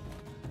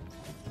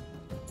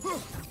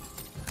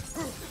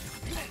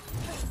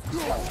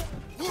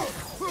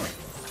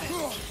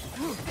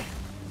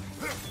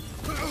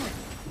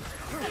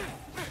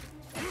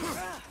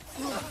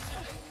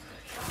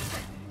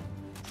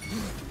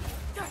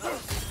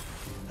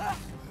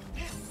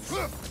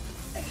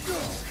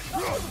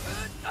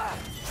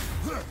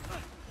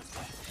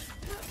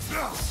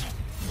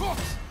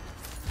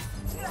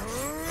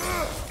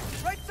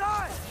 Right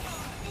side.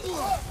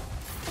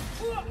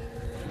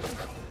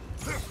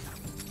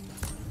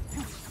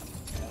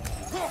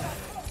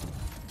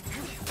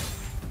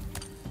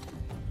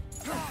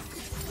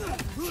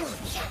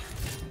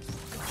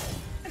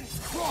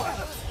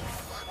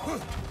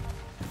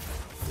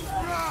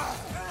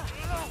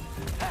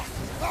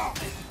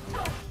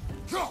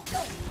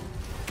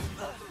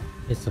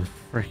 It's a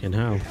freaking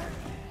hell.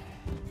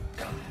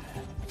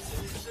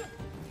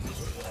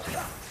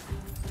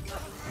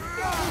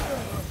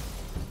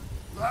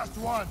 Last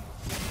one.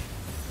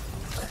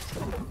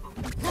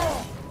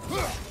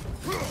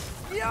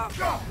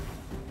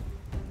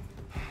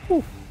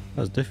 Whew,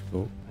 that was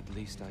difficult. At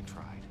least I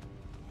tried.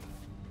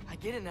 I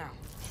get it now.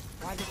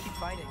 Why they keep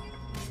fighting.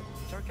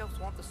 Dark elves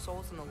want the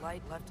souls in the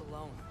light left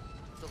alone.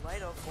 The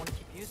light elves want to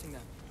keep using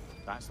them.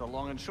 That's the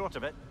long and short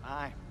of it.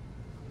 Aye.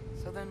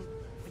 So then,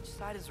 which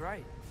side is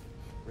right?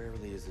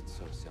 Rarely is it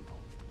so simple.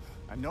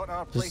 And not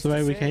our This place is the way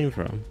to we say. came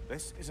from.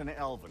 This is an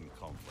elven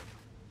conflict.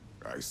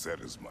 I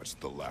said as much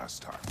the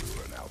last time we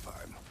were in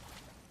Alfheim.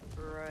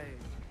 Right.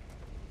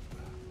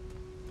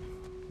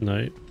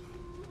 No.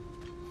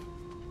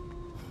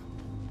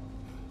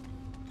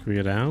 Can we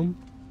go down?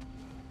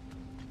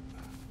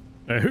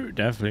 No,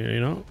 definitely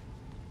not.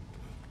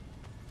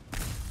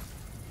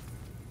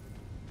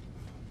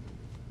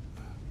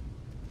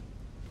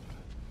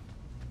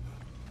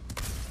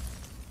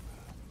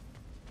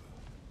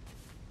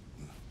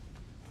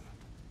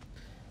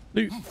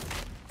 Loot.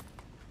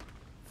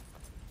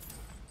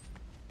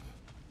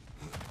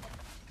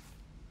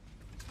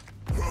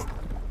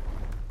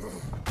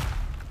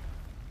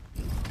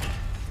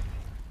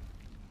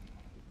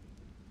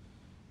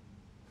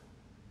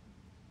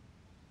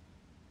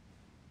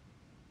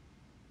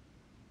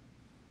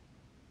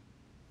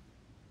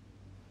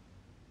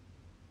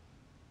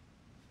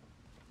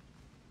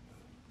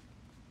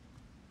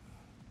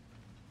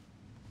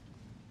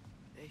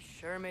 They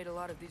sure made a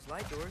lot of these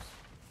light doors.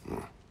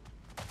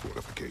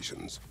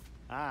 Fortifications.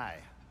 Aye.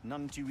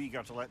 None too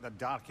eager to let the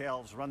Dark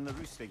Elves run the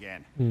roost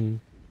again. Hmm.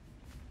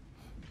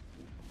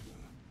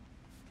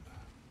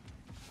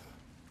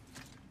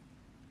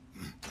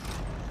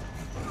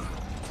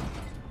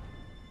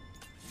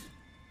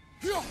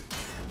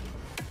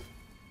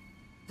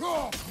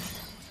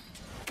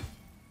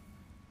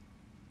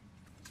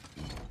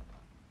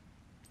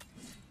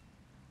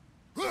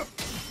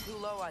 Too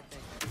low, I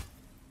think.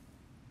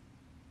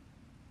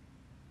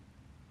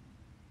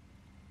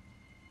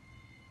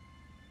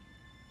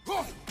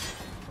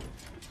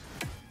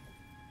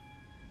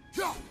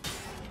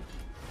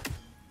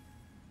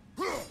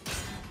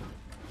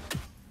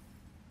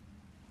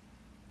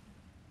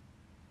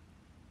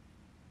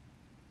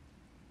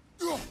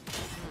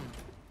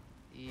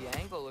 The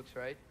angle looks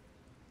right.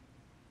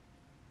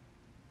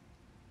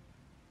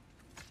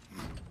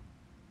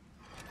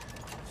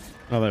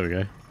 Oh, there we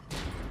go.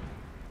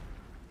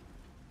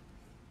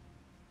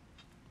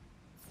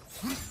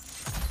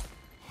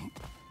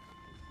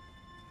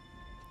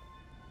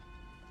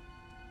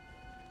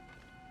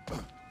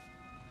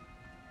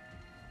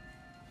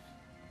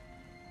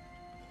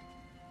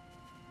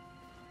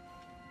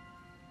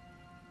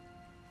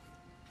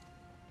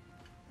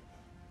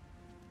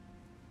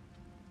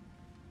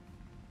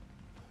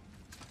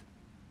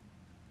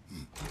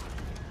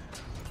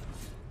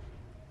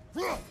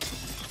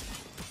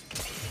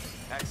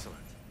 Excellent.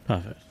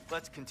 Perfect.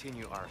 Let's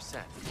continue our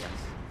ascent, yes.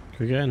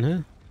 Can we get in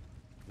here?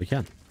 We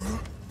can.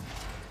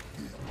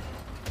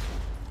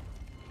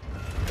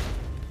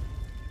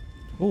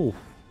 Oh,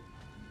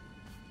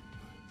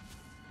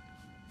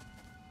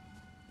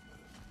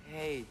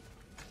 Hey,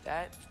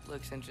 that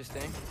looks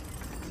interesting.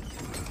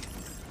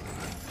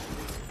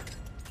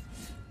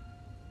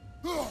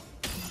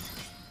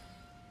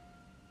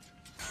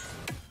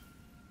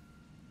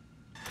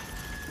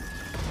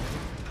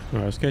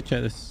 alright, let's go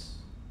check this.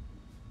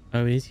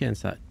 Oh, we need to get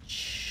into that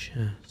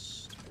chest.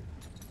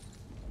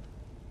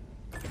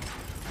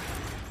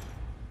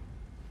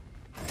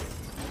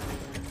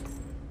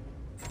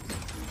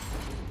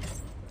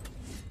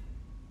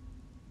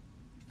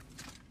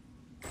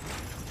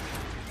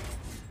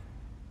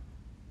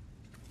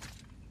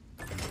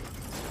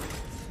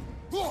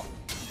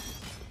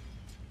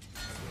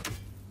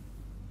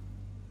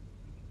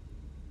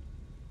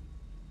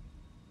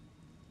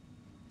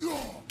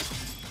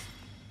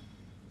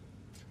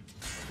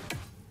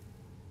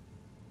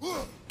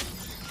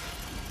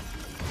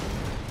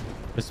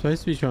 We're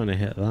supposed to be trying to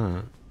hit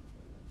that.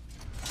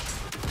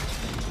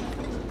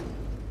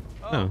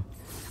 Oh.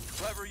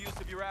 Clever use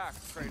of your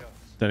axe, Kratos.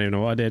 Don't even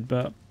know what I did,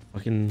 but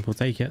fucking we'll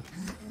take it.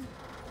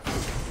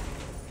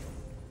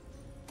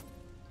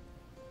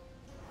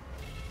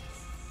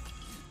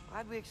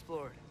 Glad we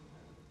explored.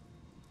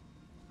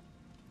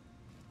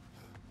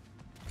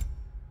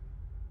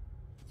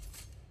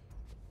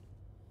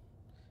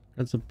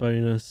 That's a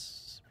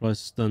bonus. Plus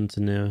stun to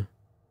near.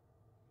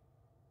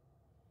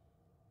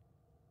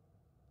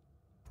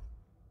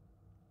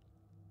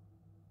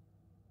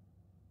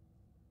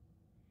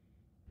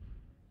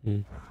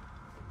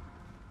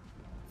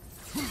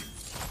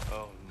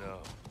 Oh no.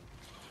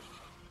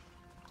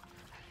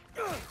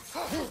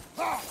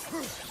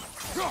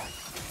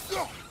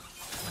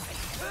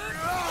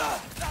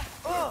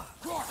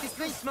 These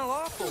things smell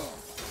awful.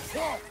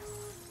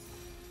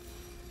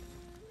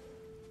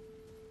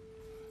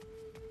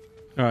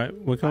 All right,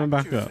 we're coming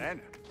back up.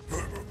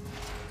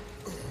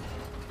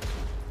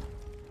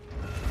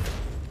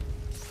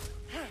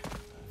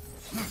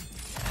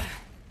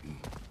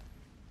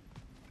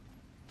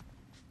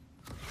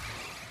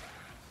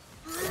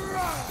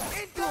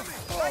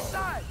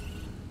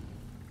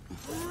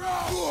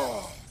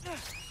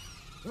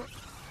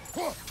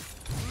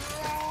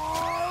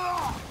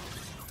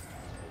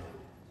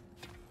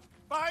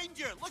 Behind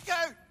you! Look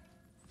out!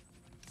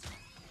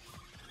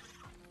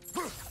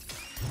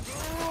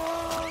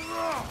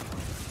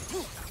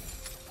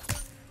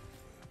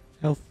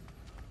 Health.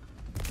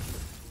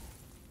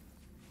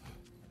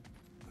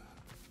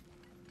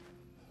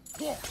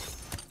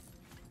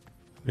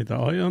 Need the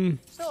item.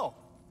 So,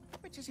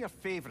 which is your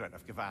favorite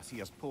of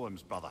Gavasir's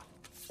poems, brother?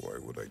 Why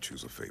would I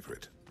choose a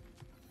favorite?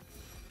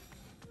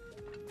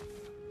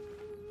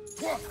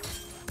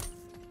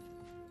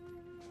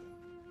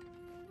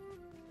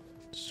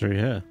 It's through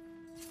here.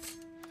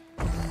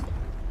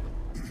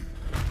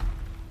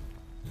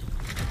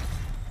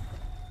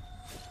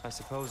 I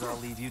suppose I'll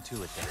leave you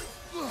to it then.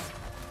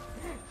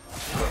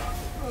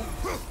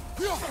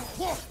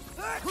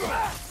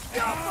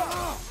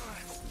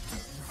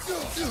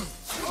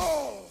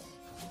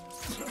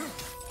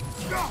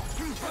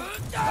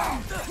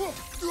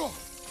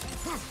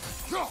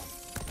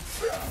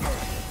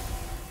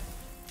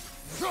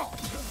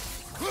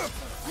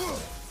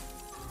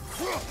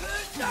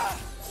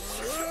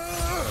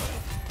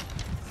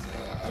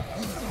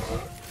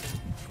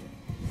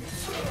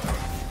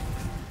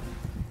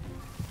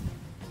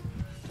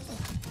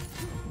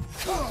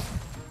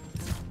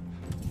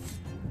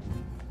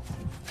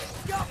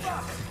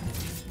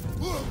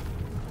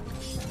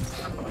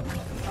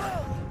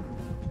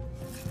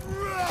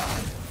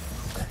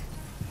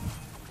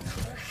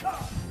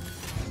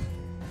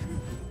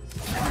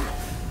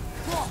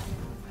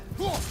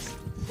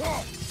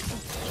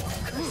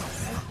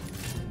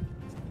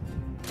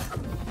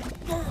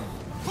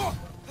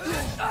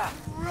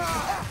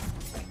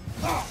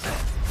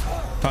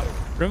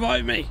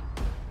 Revive me.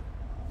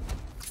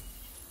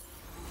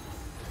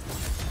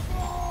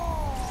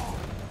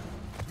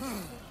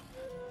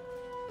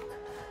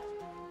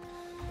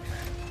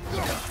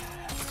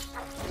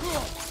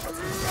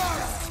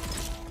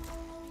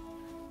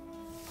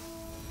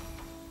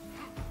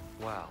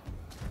 Wow.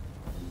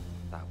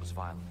 That was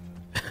violent.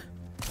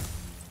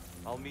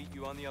 I'll meet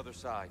you on the other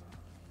side.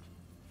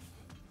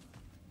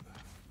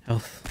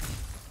 Health.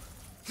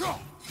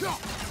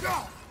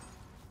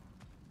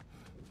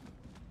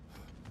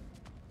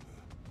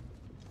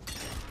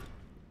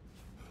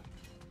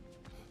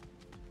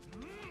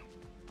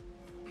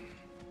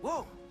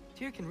 Whoa!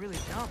 Tyr can really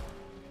jump.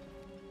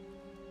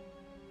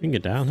 You can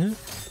get down here.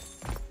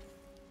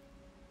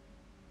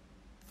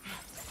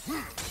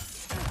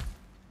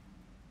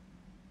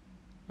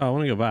 Oh, I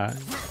want to go back.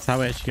 That's how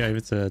we actually go over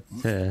to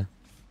Tyr.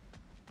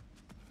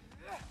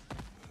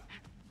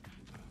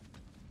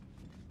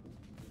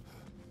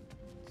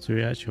 So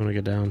we actually want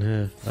to go down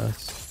here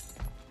first.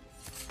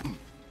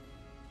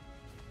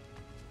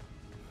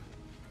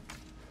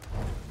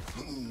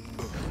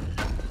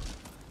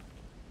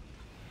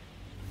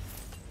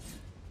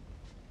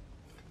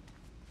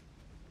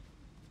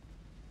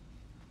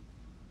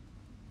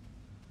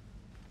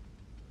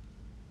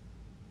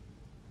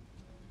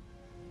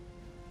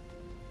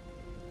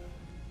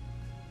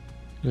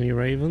 Any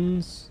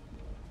ravens?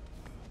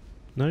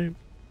 No.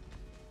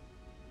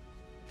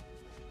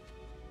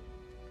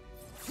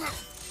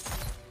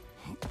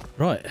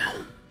 Right.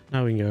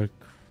 Now we can go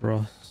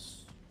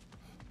across.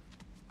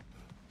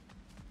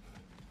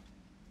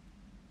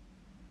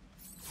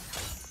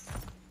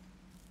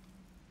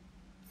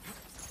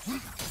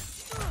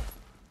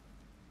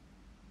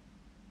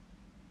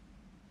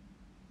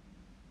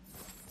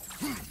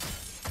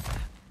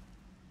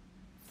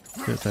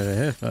 Let's over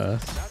here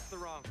first. That's the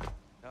wrong.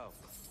 Oh,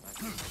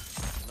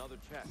 another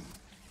chest.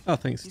 Oh,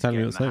 thanks for telling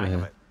me what's over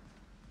here.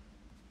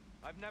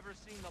 I've never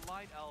seen the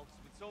light elves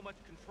with so much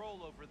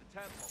control over the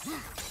temple.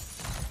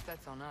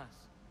 That's on us.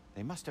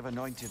 They must have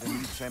anointed a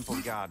new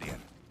temple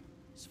guardian.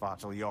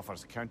 Svartal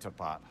Jofr's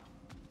counterpart.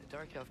 The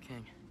Dark Elf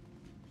King.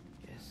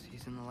 Yes,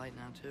 he's in the light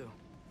now too.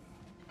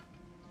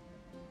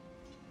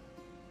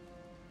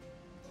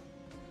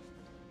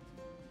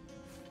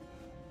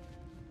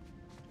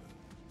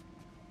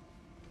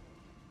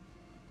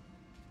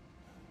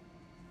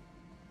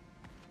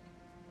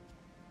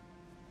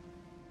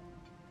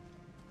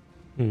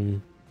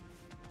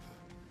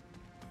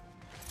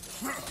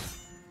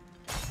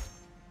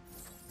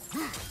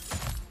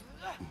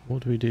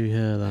 What do we do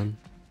here then?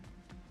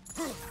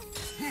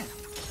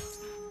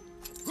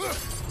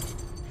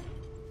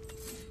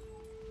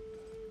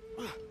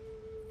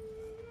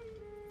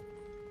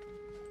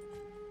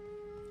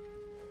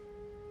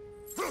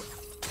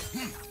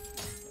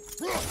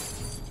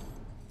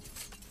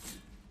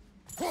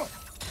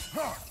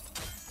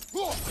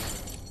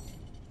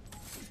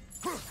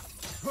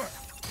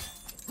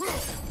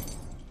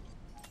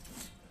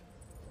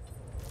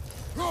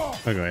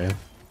 I got you.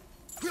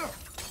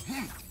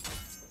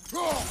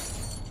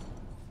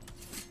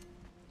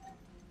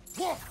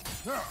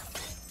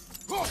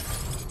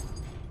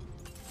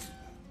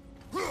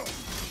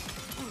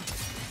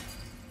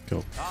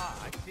 Cool.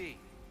 Ah, I see.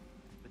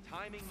 The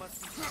timing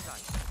must be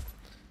precise.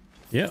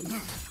 Yep.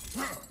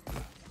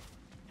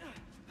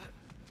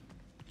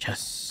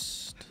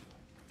 Just.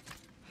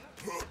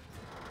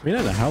 We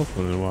had a health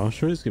one in a while.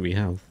 Sure, it's gonna be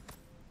health.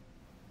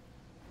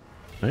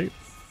 Nope.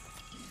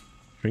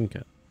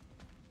 Trinket.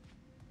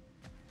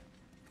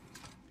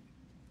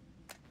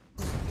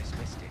 This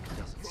mystic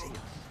doesn't see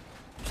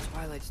us.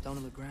 Twilight stone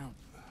on the ground.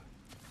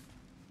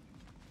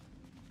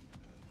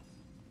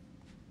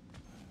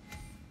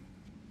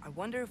 I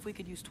wonder if we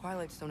could use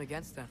Twilight Stone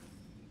against them.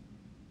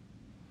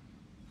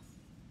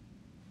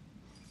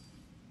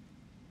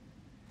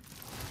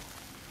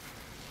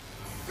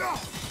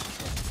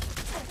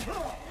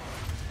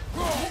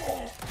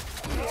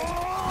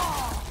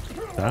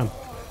 Damn.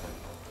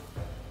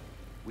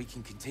 We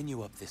can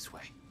continue up this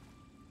way.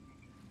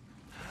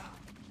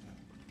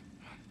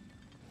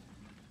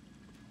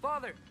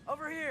 Father,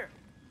 over here!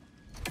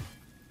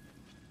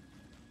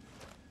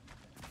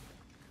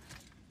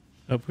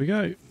 Up we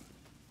go.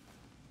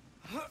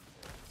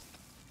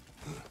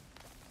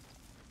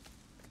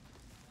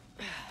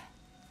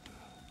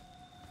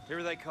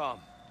 Here they come.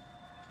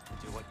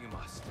 Do what you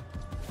must.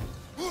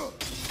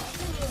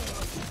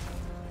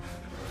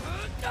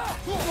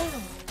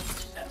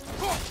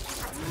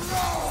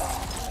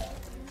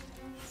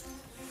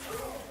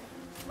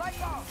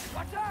 Light off!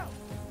 Watch out!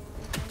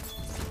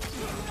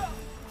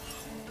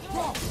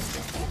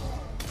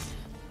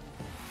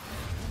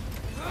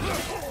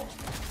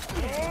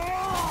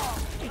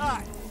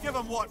 Aye, give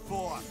him what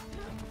for.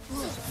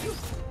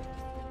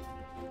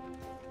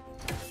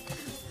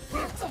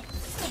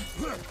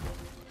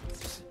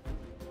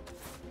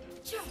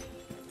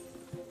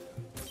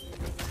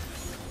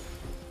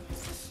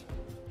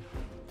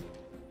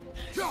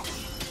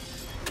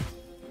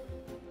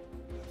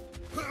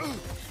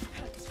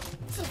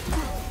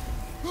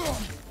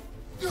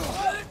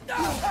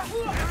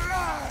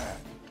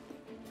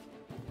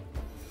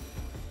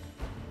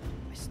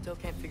 I still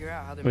can't figure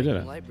out how they're We did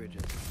making it. light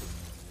bridges.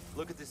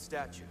 Look at this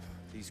statue.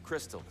 These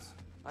crystals.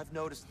 I've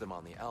noticed them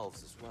on the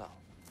elves as well.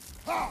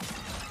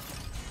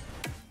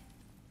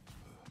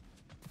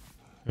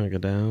 I go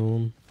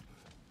down.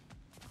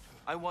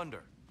 I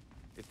wonder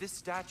if this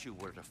statue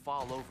were to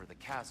fall over the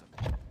chasm.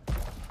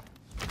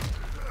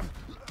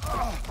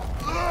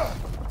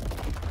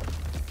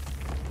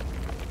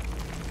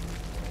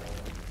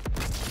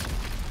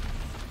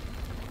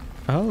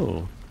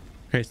 Oh.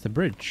 Okay, it's the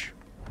bridge.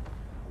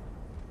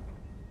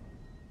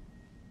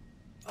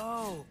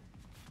 Oh,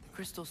 the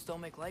crystals still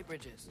make light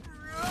bridges.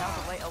 Now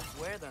the light elves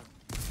wear them.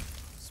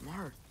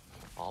 Smart.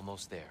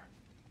 Almost there.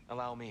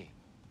 Allow me.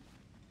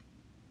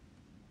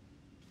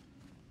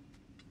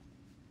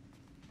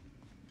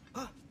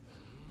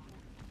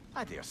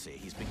 I dare say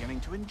he's beginning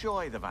to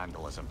enjoy the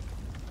vandalism.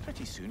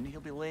 Pretty soon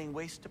he'll be laying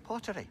waste to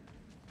pottery.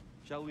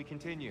 Shall we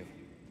continue?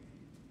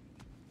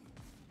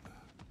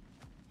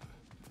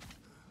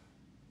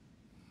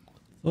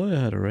 Thought I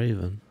had a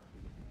raven.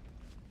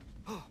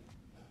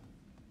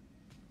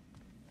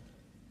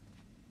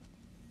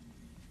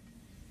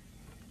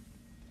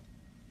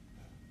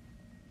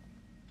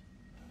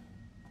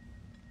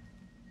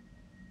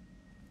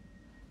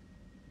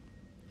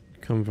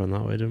 Come from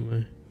that way, didn't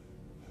we?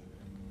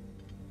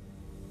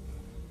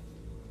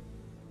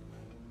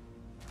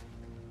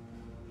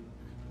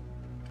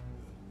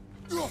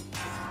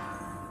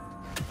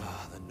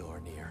 Ah, the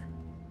Nornir.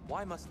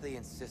 Why must they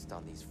insist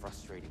on these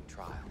frustrating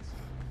trials?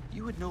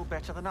 You would know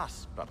better than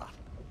us, brother.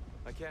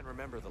 I can't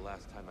remember the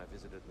last time I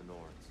visited the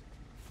Norns,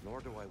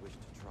 nor do I wish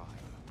to try.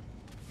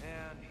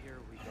 And here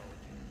we go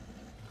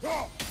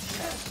again.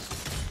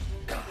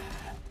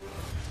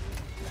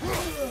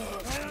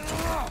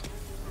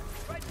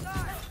 Right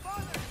side!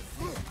 Father!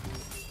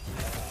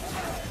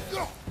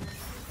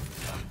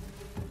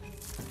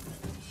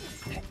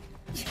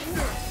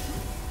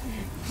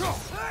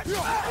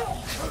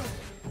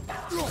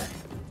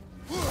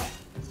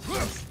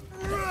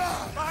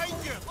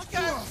 Behind you! Look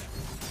out!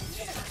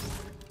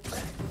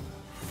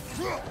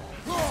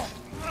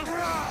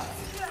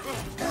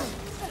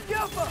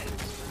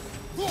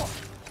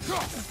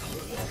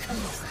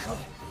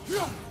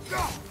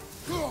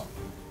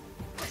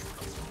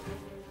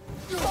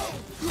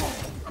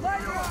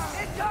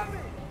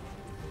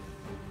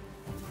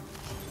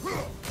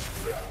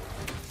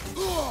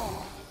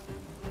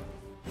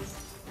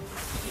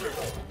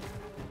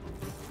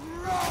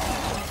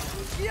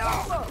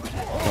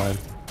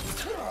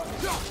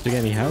 Do we get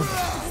any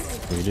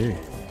health? We do.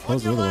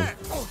 What's the other one?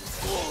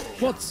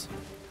 What?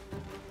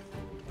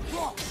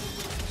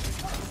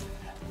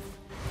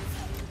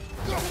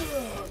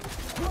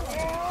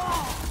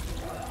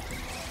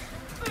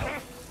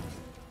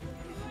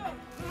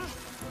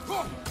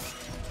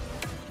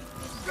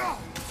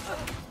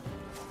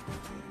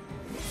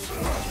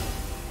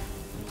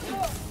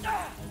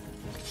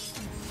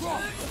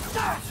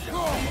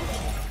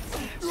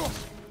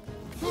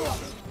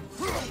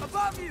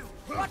 Above you!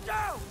 Watch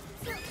out!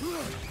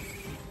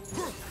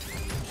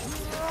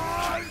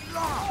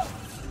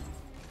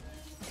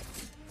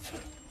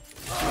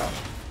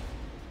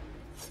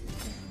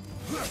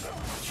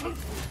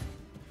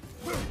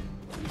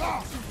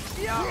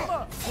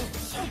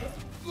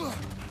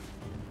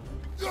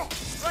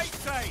 Right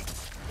side!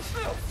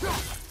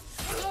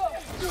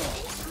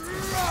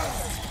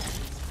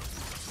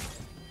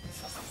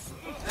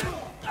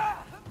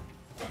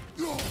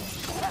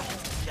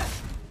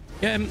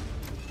 Get him.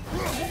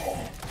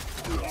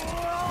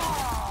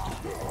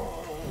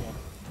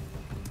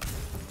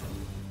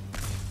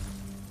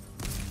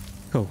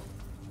 Cool.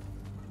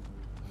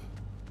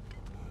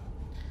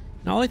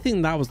 Now I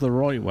think that was the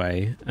right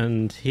way,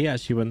 and he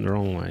actually went the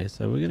wrong way,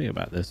 so we're gonna go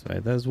back this way.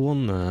 There's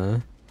one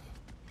there.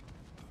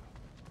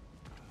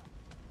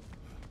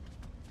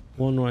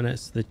 One right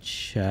next to the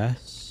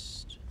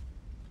chest.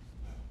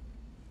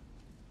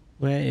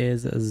 Where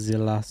is the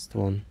last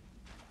one?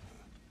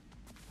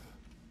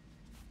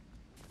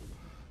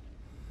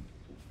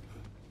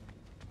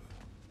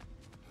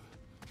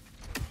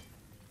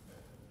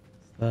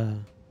 It's there.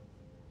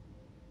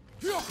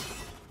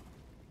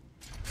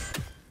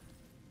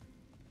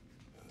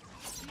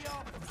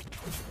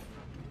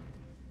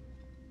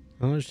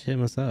 I just hit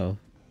myself.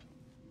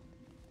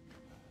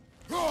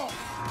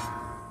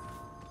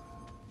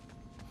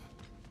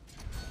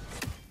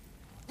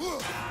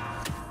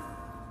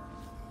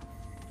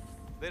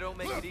 They don't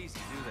make it easy,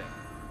 do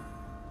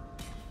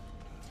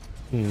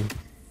they? Hmm.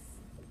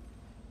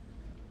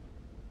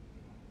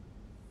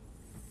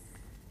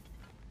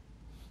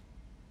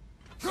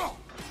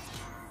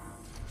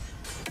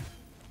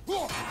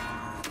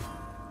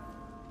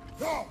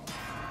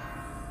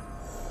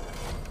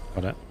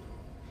 Got it.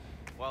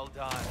 Well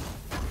done.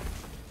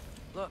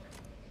 Look,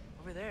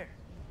 over there.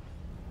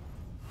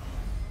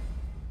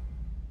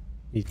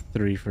 Need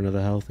 3 for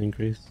another health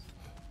increase.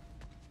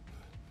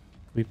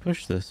 We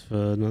push this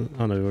for another...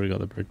 Oh no, we already got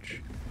the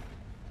bridge.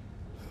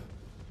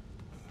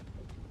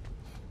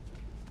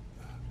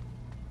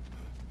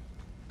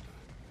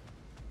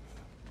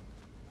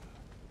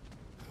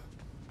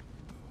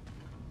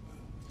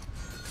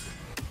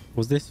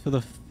 Was this for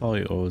the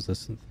fight or was this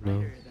something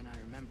else? Brighter than I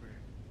remember.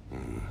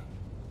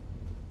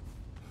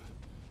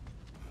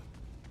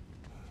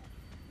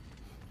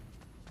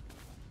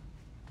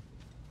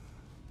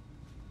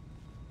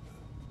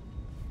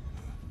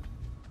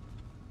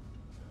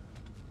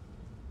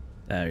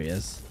 There he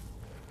is.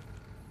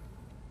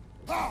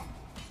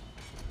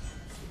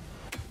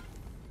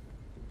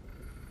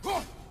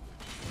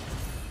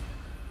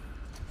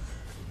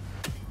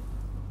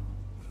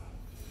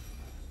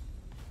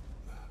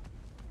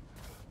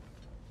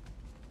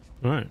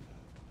 All right.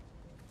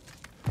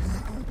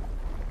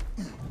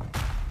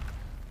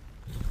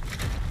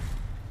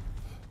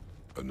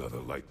 Another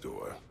light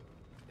door.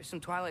 There's some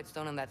Twilight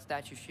Stone on that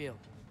statue shield,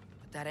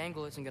 but that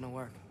angle isn't gonna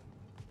work.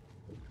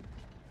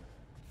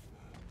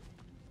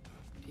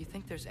 Do you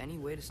think there's any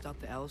way to stop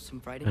the elves from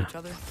fighting each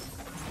other?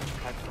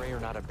 Had Freyr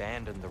not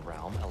abandoned the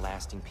realm, a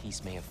lasting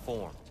peace may have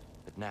formed.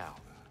 But now...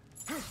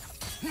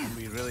 Can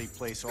we really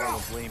place all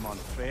the blame on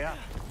Freya?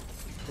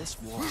 This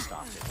war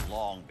started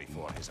long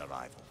before his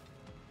arrival.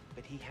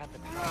 But he had the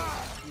power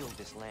to heal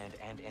this land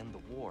and end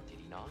the war, did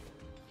he not?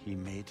 He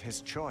made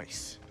his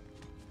choice.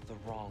 The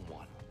wrong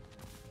one.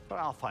 But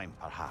I'll find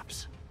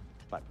perhaps.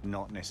 But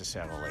not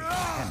necessarily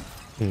him.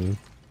 Hmm.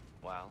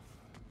 Well,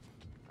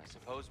 I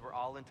suppose we're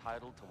all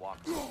entitled to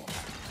walk the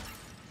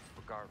path,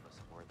 regardless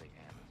of where they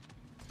end.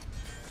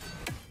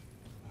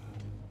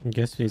 I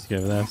guess we need to go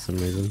over there for some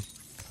reason.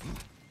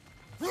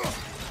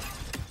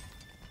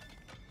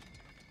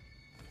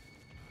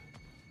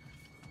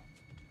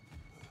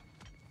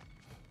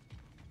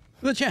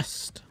 The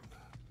chest.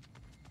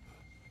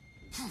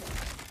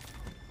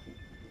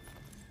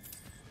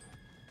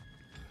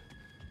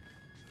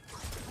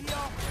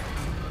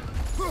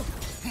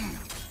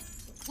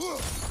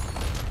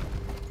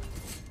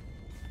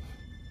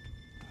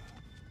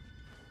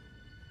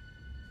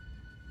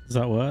 Does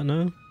that work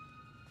now?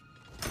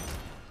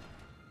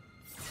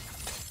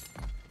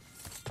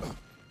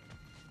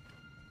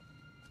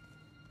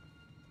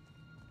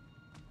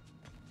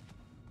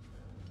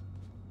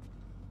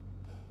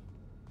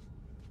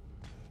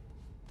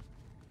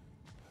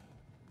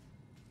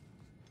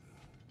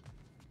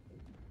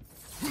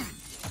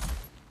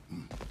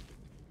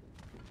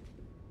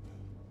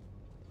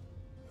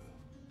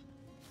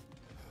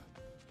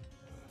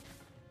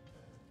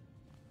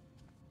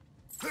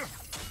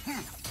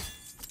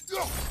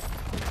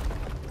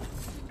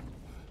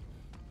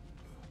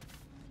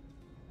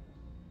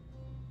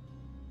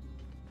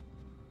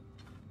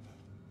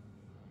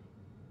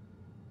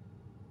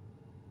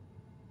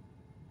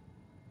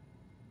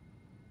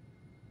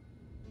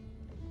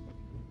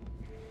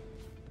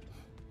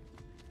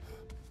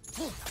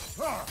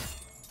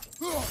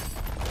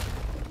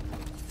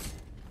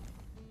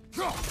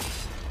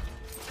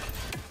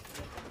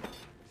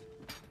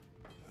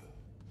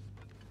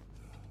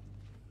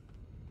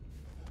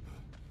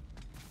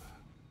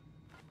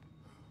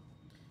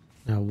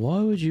 Now, why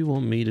would you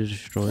want me to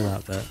destroy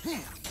that bit?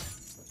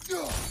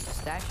 The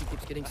statue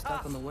keeps getting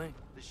stuck on the wing.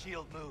 The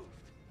shield moved.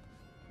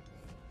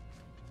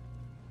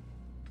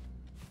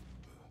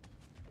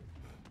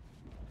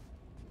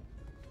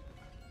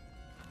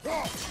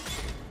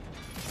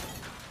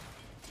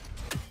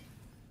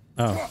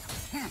 Oh.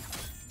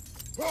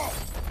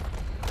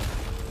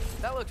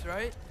 That looks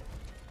right.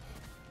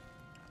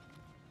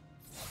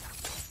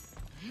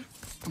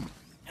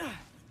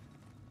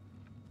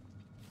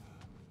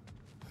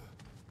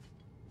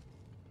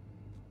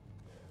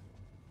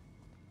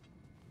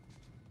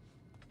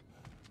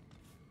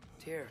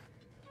 Tyr,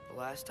 the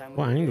last time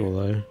What angle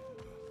though?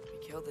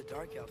 we killed the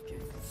Dark Elf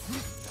King.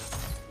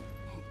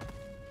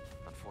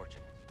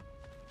 Unfortunate.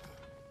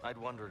 I'd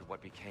wondered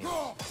what became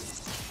of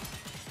us.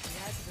 We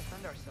had to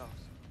defend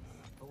ourselves.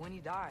 But when he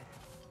died,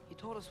 he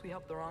told us we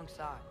helped the wrong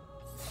side.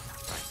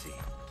 I see.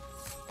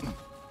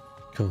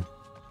 Cool.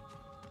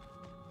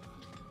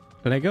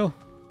 Let it go.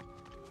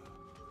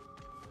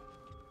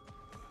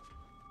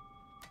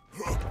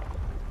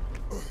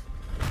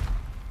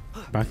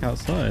 Back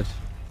outside.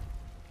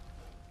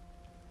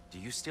 Do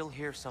you still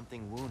hear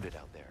something wounded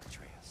out there,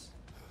 Atreus?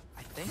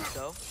 I think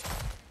so.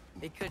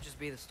 It could just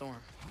be the storm.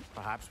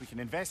 Perhaps we can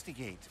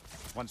investigate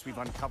once we've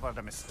uncovered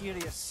a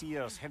mysterious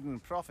seer's hidden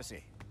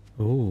prophecy.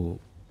 Ooh.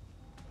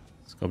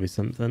 It's gotta be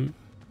something.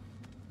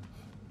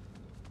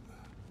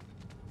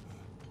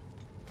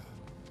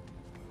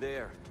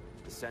 There,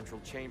 the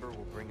central chamber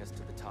will bring us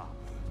to the top.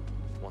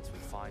 Once we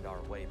find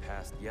our way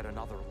past yet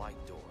another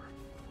light door.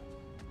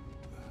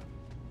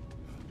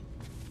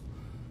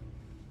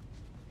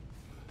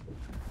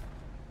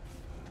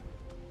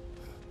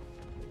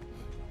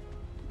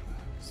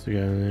 So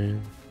yeah.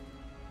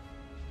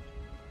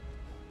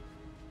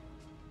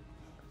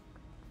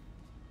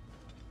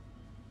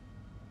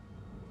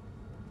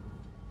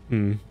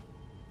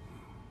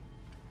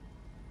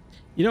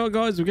 You know what,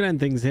 guys, we're gonna end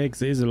things here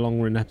because it is a long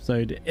run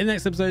episode. In the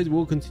next episode,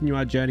 we'll continue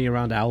our journey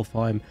around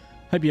Alfheim.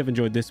 Hope you have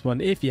enjoyed this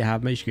one. If you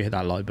have, make sure you hit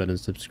that like button and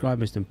subscribe.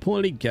 Most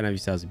importantly, get on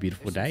yourselves a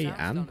beautiful day,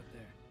 and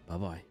bye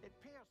bye.